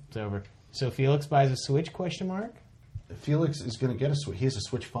 it's over. So Felix buys a Switch? Question mark. Felix is going to get a Switch. He has a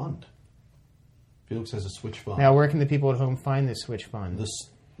Switch fund. Felix has a Switch fund. Now, where can the people at home find this Switch fund?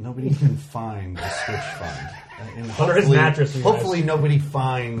 Nobody can find the Switch fund. And Under his mattress, you guys. hopefully nobody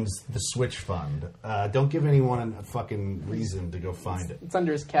finds the Switch fund. Don't give anyone a fucking reason to go find it. It's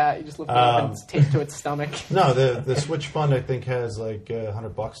under his cat. You just lift it up and it's taped to its stomach. No, the Switch fund I think has like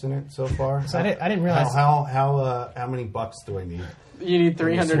 $100 in it so far. So I didn't realize. How many bucks do I need? You need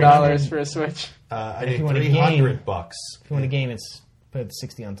 $300 for a Switch. I If need you want a $300. If you want a game, it's put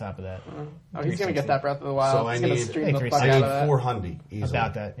 60 on top of that. Oh, he's gonna get that Breath of the Wild. So I he's gonna need- stream Hey, the three fuck I out need of that. 400 easily.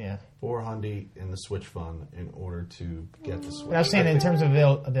 About that, yeah. 400 in the Switch fund in order to get the Switch. But I was saying in terms of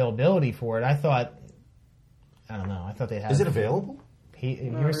availability for it, I thought they had. Is it available?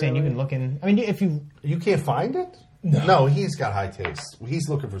 You were saying you've been looking. I mean, if you You can't find it? No, he's got high taste. He's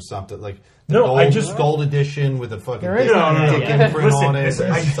looking for something like the No, I gold, just- gold edition with a fucking There is dick, none. dick Yeah. imprint on it.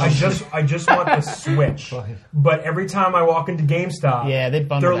 Listen, I just want the Switch. But every time I walk into GameStop, Yeah, they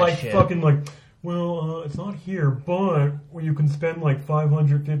bundle they're that like shit. fucking like, well, it's not here, but you can spend like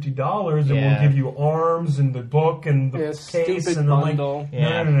 $550 and Yeah. we'll give you arms and the book and the Yeah, case stupid and the bundle. like.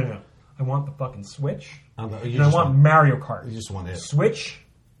 Yeah. No. I want the fucking Switch. You And I just want want- Mario Kart. You just want it. Switch,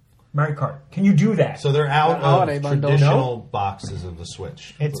 Mario Kart. Can you do that? So they're out The holiday of bundle. traditional boxes of the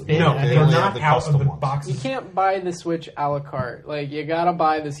Switch. It's They been- no, I they're only not have out custom of the ones. boxes. You can't buy the Switch a la carte. Like, you gotta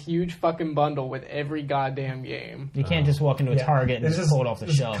buy this huge fucking bundle with every goddamn game. you can't just walk into a Yeah. Target and This just is- pull it off the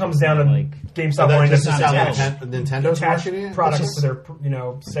this shelf. comes It's down not to like GameStop So wanting this to is how attach Nintendo's marketing it? products This to is-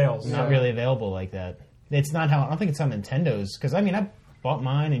 their sales. not really available like that. It's not how I don't think it's on Nintendo's because I mean I bought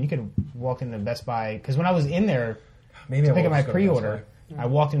mine and you could walk into Best Buy because when I was in there Maybe to I pick will up my just go to Best pre-order, I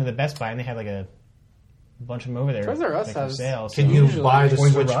walked into the Best Buy and they had like a bunch of them over there. Toys R Us like, for has- sale. Can so- you Usually buy the Toys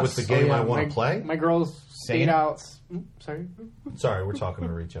R Switch Us? with the game Oh, yeah, I want my- to play? My girls Say it. stayed out. Sorry. Sorry, we're talking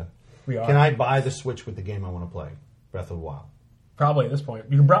to Richa. We are. Can I buy the Switch with the game I want to play? Breath of the Wild. Probably at this point.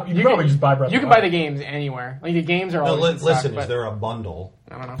 You can probably just buy Breath You of can the buy Wild. the games anywhere. Like, the games are No, always in stock, listen, but is there a bundle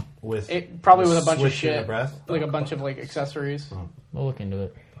I don't know. with Probably the with a bunch of Switch and shit. the Breath? Like a bunch of, like, accessories. We'll look into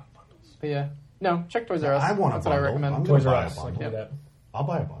it. But yeah. No, check Toys R Us. I want a That's what I bundle. recommend. I'm Toys gonna R buy a Us. bundle. Do that. I'll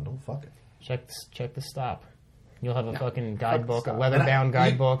buy a bundle. Fuck it. Check the stop. You'll have a fucking guidebook, a stop. leather-bound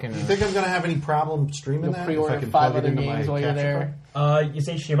guidebook, and You think I'm going to have any problem streaming You'll that? pre-order if I can 5 plug it other into games my while you're capture there. card? It's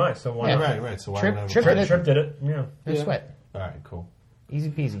HDMI, so why Yeah. not? Right. So why Trip- would I have a Trip problem? did it. Trip did it. Yeah. no Yeah. sweat. All right, cool. Easy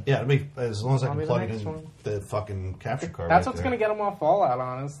peasy. Yeah, it'll be, as long as I I'll can be the plug it next in one. the fucking capture card. That's right what's there. going to get them off Fallout,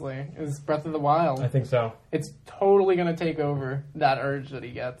 honestly, is Breath of the Wild. I think so. It's totally going to take over that urge that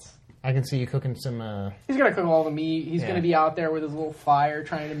he gets. I can see you cooking some. He's going to cook all the meat. He's Yeah. going to be out there with his little fire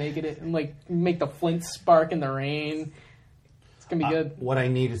trying to make it and, like, make the flint spark in the rain. It's gonna be good. What I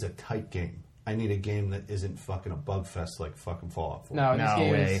need is a tight game. I need a game that isn't fucking a bug fest like fucking Fallout 4. No, this No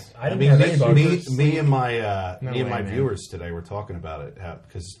game way. is. I didn't have any bugs. Me and my way, man. viewers today were talking about it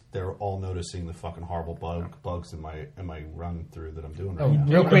because they're all noticing the fucking horrible bugs in my run through that I'm doing right now.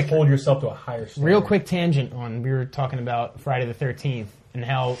 Real You quick, hold yourself to a higher standard. real quick tangent on we were talking about Friday the 13th and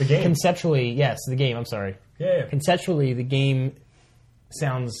how The game. conceptually, yes, the game. I'm sorry. Yeah. Conceptually, the game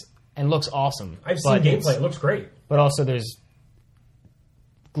sounds and looks awesome. I've seen but gameplay. it's- It looks great. But also, there's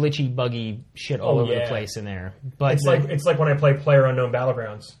glitchy, buggy shit all over the place in there. But It's like when I play PlayerUnknown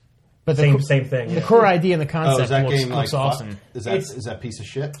Battlegrounds. but the Same thing. The Yeah. core idea and the Oh, concept is that looks, game like looks awesome. Is It's- that piece of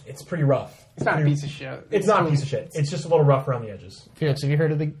shit? It's pretty rough. It's not a piece of shit. It's not a piece of shit. It's just a little rough around the edges. Felix, have you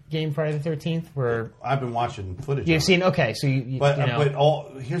heard of the game Friday the 13th? Where I've been watching footage. you've of it. seen? Okay, so you But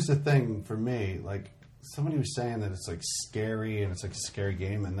know. here's the thing for me, like somebody was saying that it's like scary and it's like a scary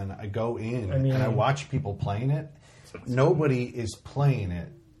game, and then I go in I mean- and I watch people playing it. Nobody is playing it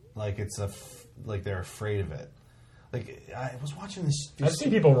like like they're afraid of it. Like I was watching these I've seen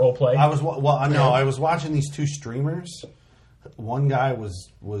people role play. I was I was watching these two streamers. One guy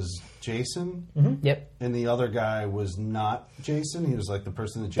was Jason, Yep. and the other guy was not Jason. He was like the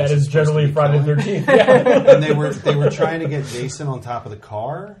person that Jason That is generally Friday the 13th. Yeah. And they were trying to get Jason on top of the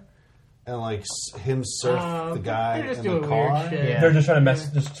car, and like him surf the guy they're just in the doing car. weird shit. Yeah. They're just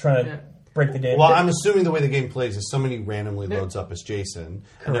trying to Yeah. break the game. Well, I'm assuming the way the game plays is somebody randomly loads up as Jason,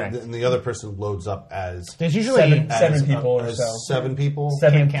 Correct. and the other person loads up as There's usually Seven people or as so. 7 people,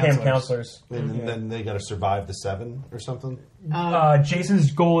 Seven Camp camp counselors. counselors. and then they got to survive the 7 or something.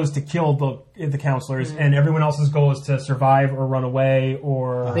 Jason's goal is to kill the counselors, and everyone else's goal is to survive or run away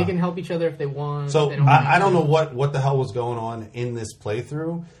or. They can help each other if they want. So They don't I don't need know to. what the hell was going on in this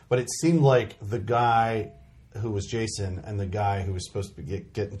playthrough, but it seemed like the guy who was Jason and the guy who was supposed to be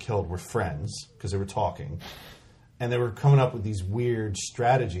getting killed were friends because they were talking, and they were coming up with these weird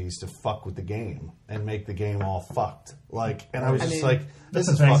strategies to fuck with the game and make the game all fucked. Like, and I was just mean, like, "This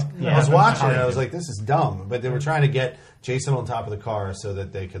is things- fuck." yeah, I was that's watching hard it. to I was do. like, "This is dumb," but they were trying to get Jason on top of the car so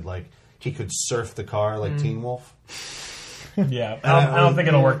that they could he could surf the car like Teen Wolf. Yeah, I don't think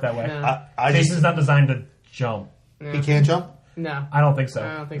it'll work that way. No. I Jason's just not designed to jump. he can't jump. No. I don't think so.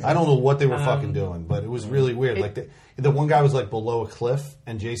 I don't think so. I don't know what they were fucking doing, but it was really weird. Like the one guy was like below a cliff,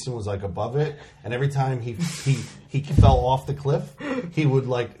 and Jason was like above it. And every time he fell off the cliff, he would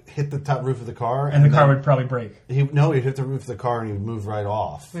like hit the top roof of the car, And the car then would probably break. he'd hit the roof of the car and he would move right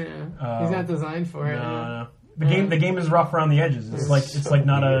off. Yeah. He's not designed for it. No. The game is rough around the edges. It's like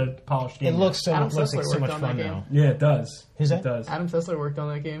not a polished game. it looks so Adam looks like Sessler so much worked on fun that though. Yeah, it does. Who's It that? does. Adam Sessler worked on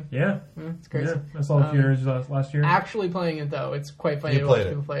that game. Yeah. It's crazy. Yeah. I saw a few years last year. Actually playing it though, it's quite funny You to watch played it.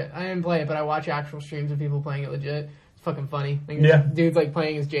 people play it. I didn't play it, but I watch actual streams of people playing it legit. It's fucking funny. Like, Yeah. dudes like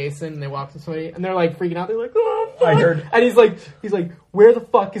playing as Jason, and they walk to somebody, and they're like freaking out. They're like, "Oh, fuck." I heard. And he's like, where the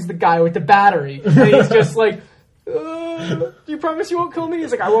fuck is the guy with the battery? And he's just like, you promise you won't kill me?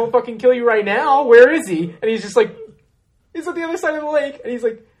 He's like, I won't fucking kill you right now. Where is he? And he's just like, he's at the other side of the lake, and he's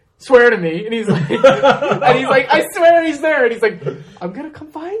like, swear to me. And he's like, I swear he's there. And he's like, I'm gonna come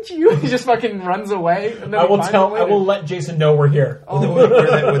find you. He just fucking runs away. And then I he will finds tell. him I later. will let Jason know we're here.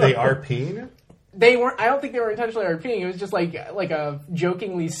 Were they RPing? They weren't. I don't think they were intentionally RPing. It was just like a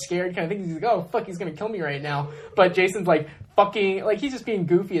jokingly scared kind of thing. He's like, "Oh fuck, he's gonna kill me right now." But Jason's like fucking like he's just being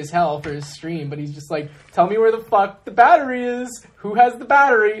goofy as hell for his stream. But he's just like, "Tell me where the fuck the battery is. Who has the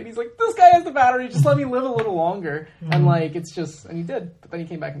battery?" And he's like, "This guy has the battery. Just let me live a little longer." And like it's just, and he did. But then he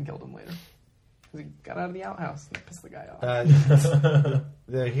came back and killed him later because he got out of the outhouse and pissed the guy off.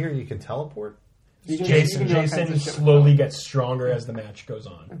 Here you can teleport. You can do all kinds Jason of shit with slowly gets stronger as the match goes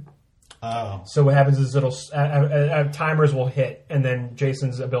on. Oh, So what happens is timers will hit, and then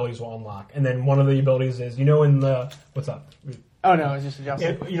Jason's abilities will unlock. And then one of the abilities is, in the what's up? Oh no, it's just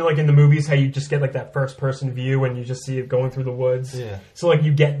adjusting. Like in the movies, how you just get like that first person view, and you just see it going through the woods. Yeah. So like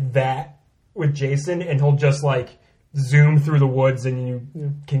you get that with Jason, and he'll just like zoom through the woods, and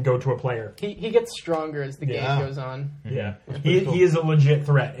you can go to a player. He gets stronger as the game Yeah. goes on. Yeah, he is a legit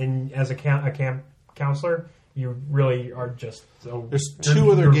threat, and as a camp counselor, you really are just. there's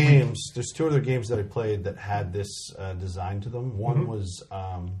two other games. There's two other games that I played that had this design to them. One was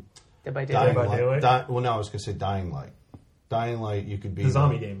Dead by Dying Daylight. by Light. Daylight? Well, no, I was going to say Dying Light. Dying Light, you could be The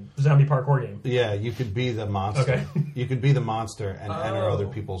zombie game, the zombie parkour game. Yeah, you could be the monster. Okay. You could be the monster and enter Oh. other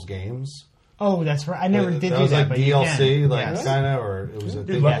people's games. Oh, that's right. I never did that do was that, like but you DLC, can. like Yes. kind of, or it was a Dude,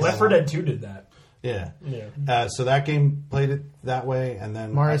 thing. Left 4 Dead 2 did that. Yeah. Yeah. So that game played it that way, and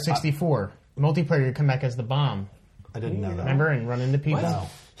then Mario 64 multiplayer. You come back as the bomb. I didn't know that. Remember and run into people. No.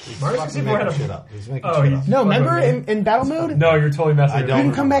 He's Mario fucking 64 had making a- shit up. He's making Oh, shit he's- up. No, Fuck remember with me. in battle mode? No, you're totally messing I with don't You me.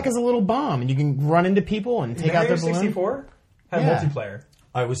 can come back as a little bomb and you can run into people and take out their balloon. 64? Have Yeah. multiplayer.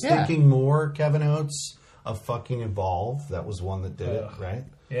 I was Yeah. thinking more, Kevin Oates, of fucking Evolve. That was one that did it, right?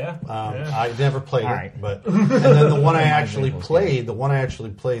 Yeah. Yeah. I never played All it, right. but and then the one I My actually examples, played, the one I actually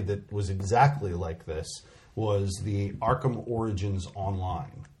played that was exactly like this was the Arkham Origins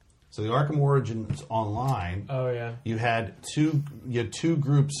Online. So the Arkham Origins Online, Oh yeah. you had two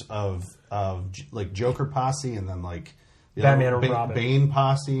groups of like Joker posse and then like the Batman other, and Robin. Bane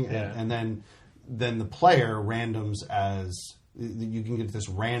posse, Yeah. and then the player randoms as you can get this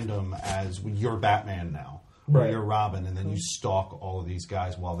random as you're Batman now. Or Right. you're Robin, and then you stalk all of these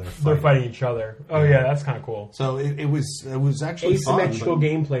guys while they're They're fighting. fighting each other. Oh yeah, that's kind of cool. So it was actually Asymmetrical fun, but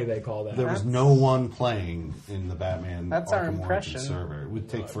gameplay, they call that. there was no one playing in the Batman That's our Arkham impression. Origins server. It would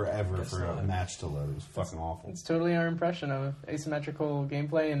take forever for a match to load. It was fucking awful. It's totally our impression of asymmetrical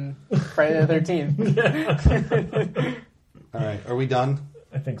gameplay in Friday the 13th. All right, are we done?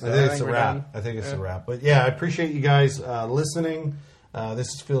 I think so. I think it's a we're wrap. done. I think it's a wrap. But yeah, I appreciate you guys listening. This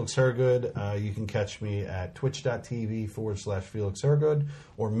is Felix Hergood. You can catch me at twitch.tv/Felix Hergood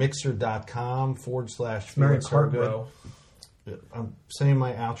or mixer.com/Felix Mario Kart, Hergood. bro. I'm saying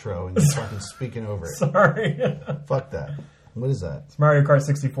my outro and you're fucking speaking over it. Sorry. Fuck that. What is that? It's Mario Kart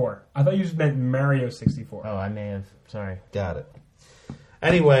 64. I thought you just meant Mario 64. Oh, I may have. Sorry. Got it.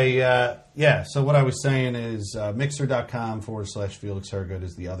 Anyway, yeah, so what I was saying is mixer.com/Felix Hergood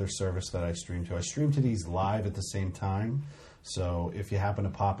is the other service that I stream to. I stream to these live at the same time. So if you happen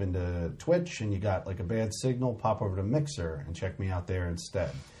to pop into Twitch and you got like a bad signal, pop over to Mixer and check me out there instead.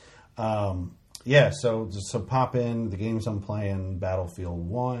 Yeah, so pop in. The games I'm playing: Battlefield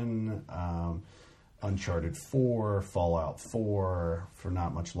 1, Uncharted 4, Fallout 4 for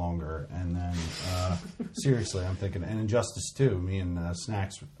not much longer, and then seriously, I'm thinking, and Injustice 2. Me and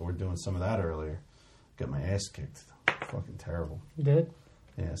Snacks were doing some of that earlier. Got my ass kicked. Fucking terrible. You did?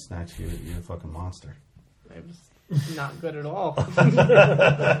 Yeah, Snacks, you're a fucking monster. It was not good at all. You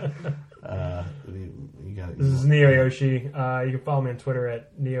got This is Neo Yoshi. You can follow me on Twitter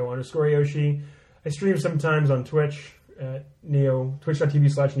at Neo_Yoshi. I stream sometimes on Twitch at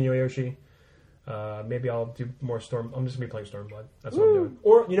twitch.tv/Neo Yoshi. Maybe I'll do more Storm. I'm just going to be playing Stormblood. That's what I'm doing.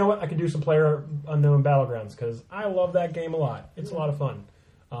 Or, you know what? I could do some Player Unknown Battlegrounds because I love that game a lot. It's a lot of fun.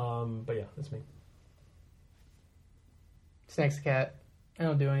 But yeah, that's me. Snakes Cat. I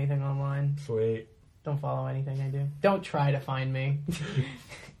don't do anything online. Sweet. Don't follow anything I do. Don't try to find me.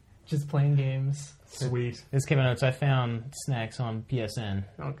 Just playing games. Sweet. This came out. So I found Snacks on PSN.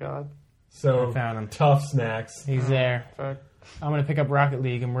 Oh, God. So, I found him. tough Snacks. He's there. Fuck. I'm gonna pick up Rocket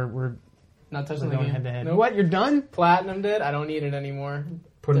League, and we're Not touching the going game. head to head. Nope. What? You're done? Platinum did. I don't need it anymore.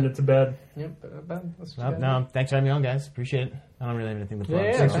 Putting it to bed. Yep. That's what Well, you gotta no, thanks for having me on, guys. Appreciate it. I don't really have anything to do. plug.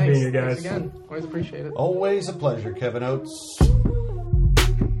 Yeah, Thanks so. for being here, Thanks guys. again. Always appreciate it. Always a pleasure, Kevin Oates.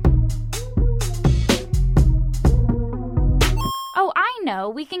 Oh, I know.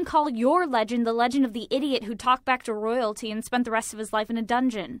 We can call your legend the legend of the idiot who talked back to royalty and spent the rest of his life in a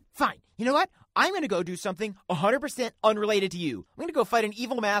dungeon. Fine. You know what? I'm going to go do something 100% unrelated to you. I'm going to go fight an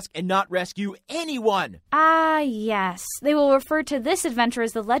evil mask and not rescue anyone. Ah, yes. They will refer to this adventure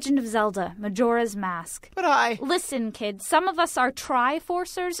as the Legend of Zelda, Majora's Mask. But I... Listen, kids, some of us are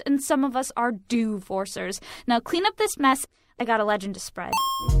Triforcers and some of us are Do-Forcers. Now clean up this mess. I got a legend to spread.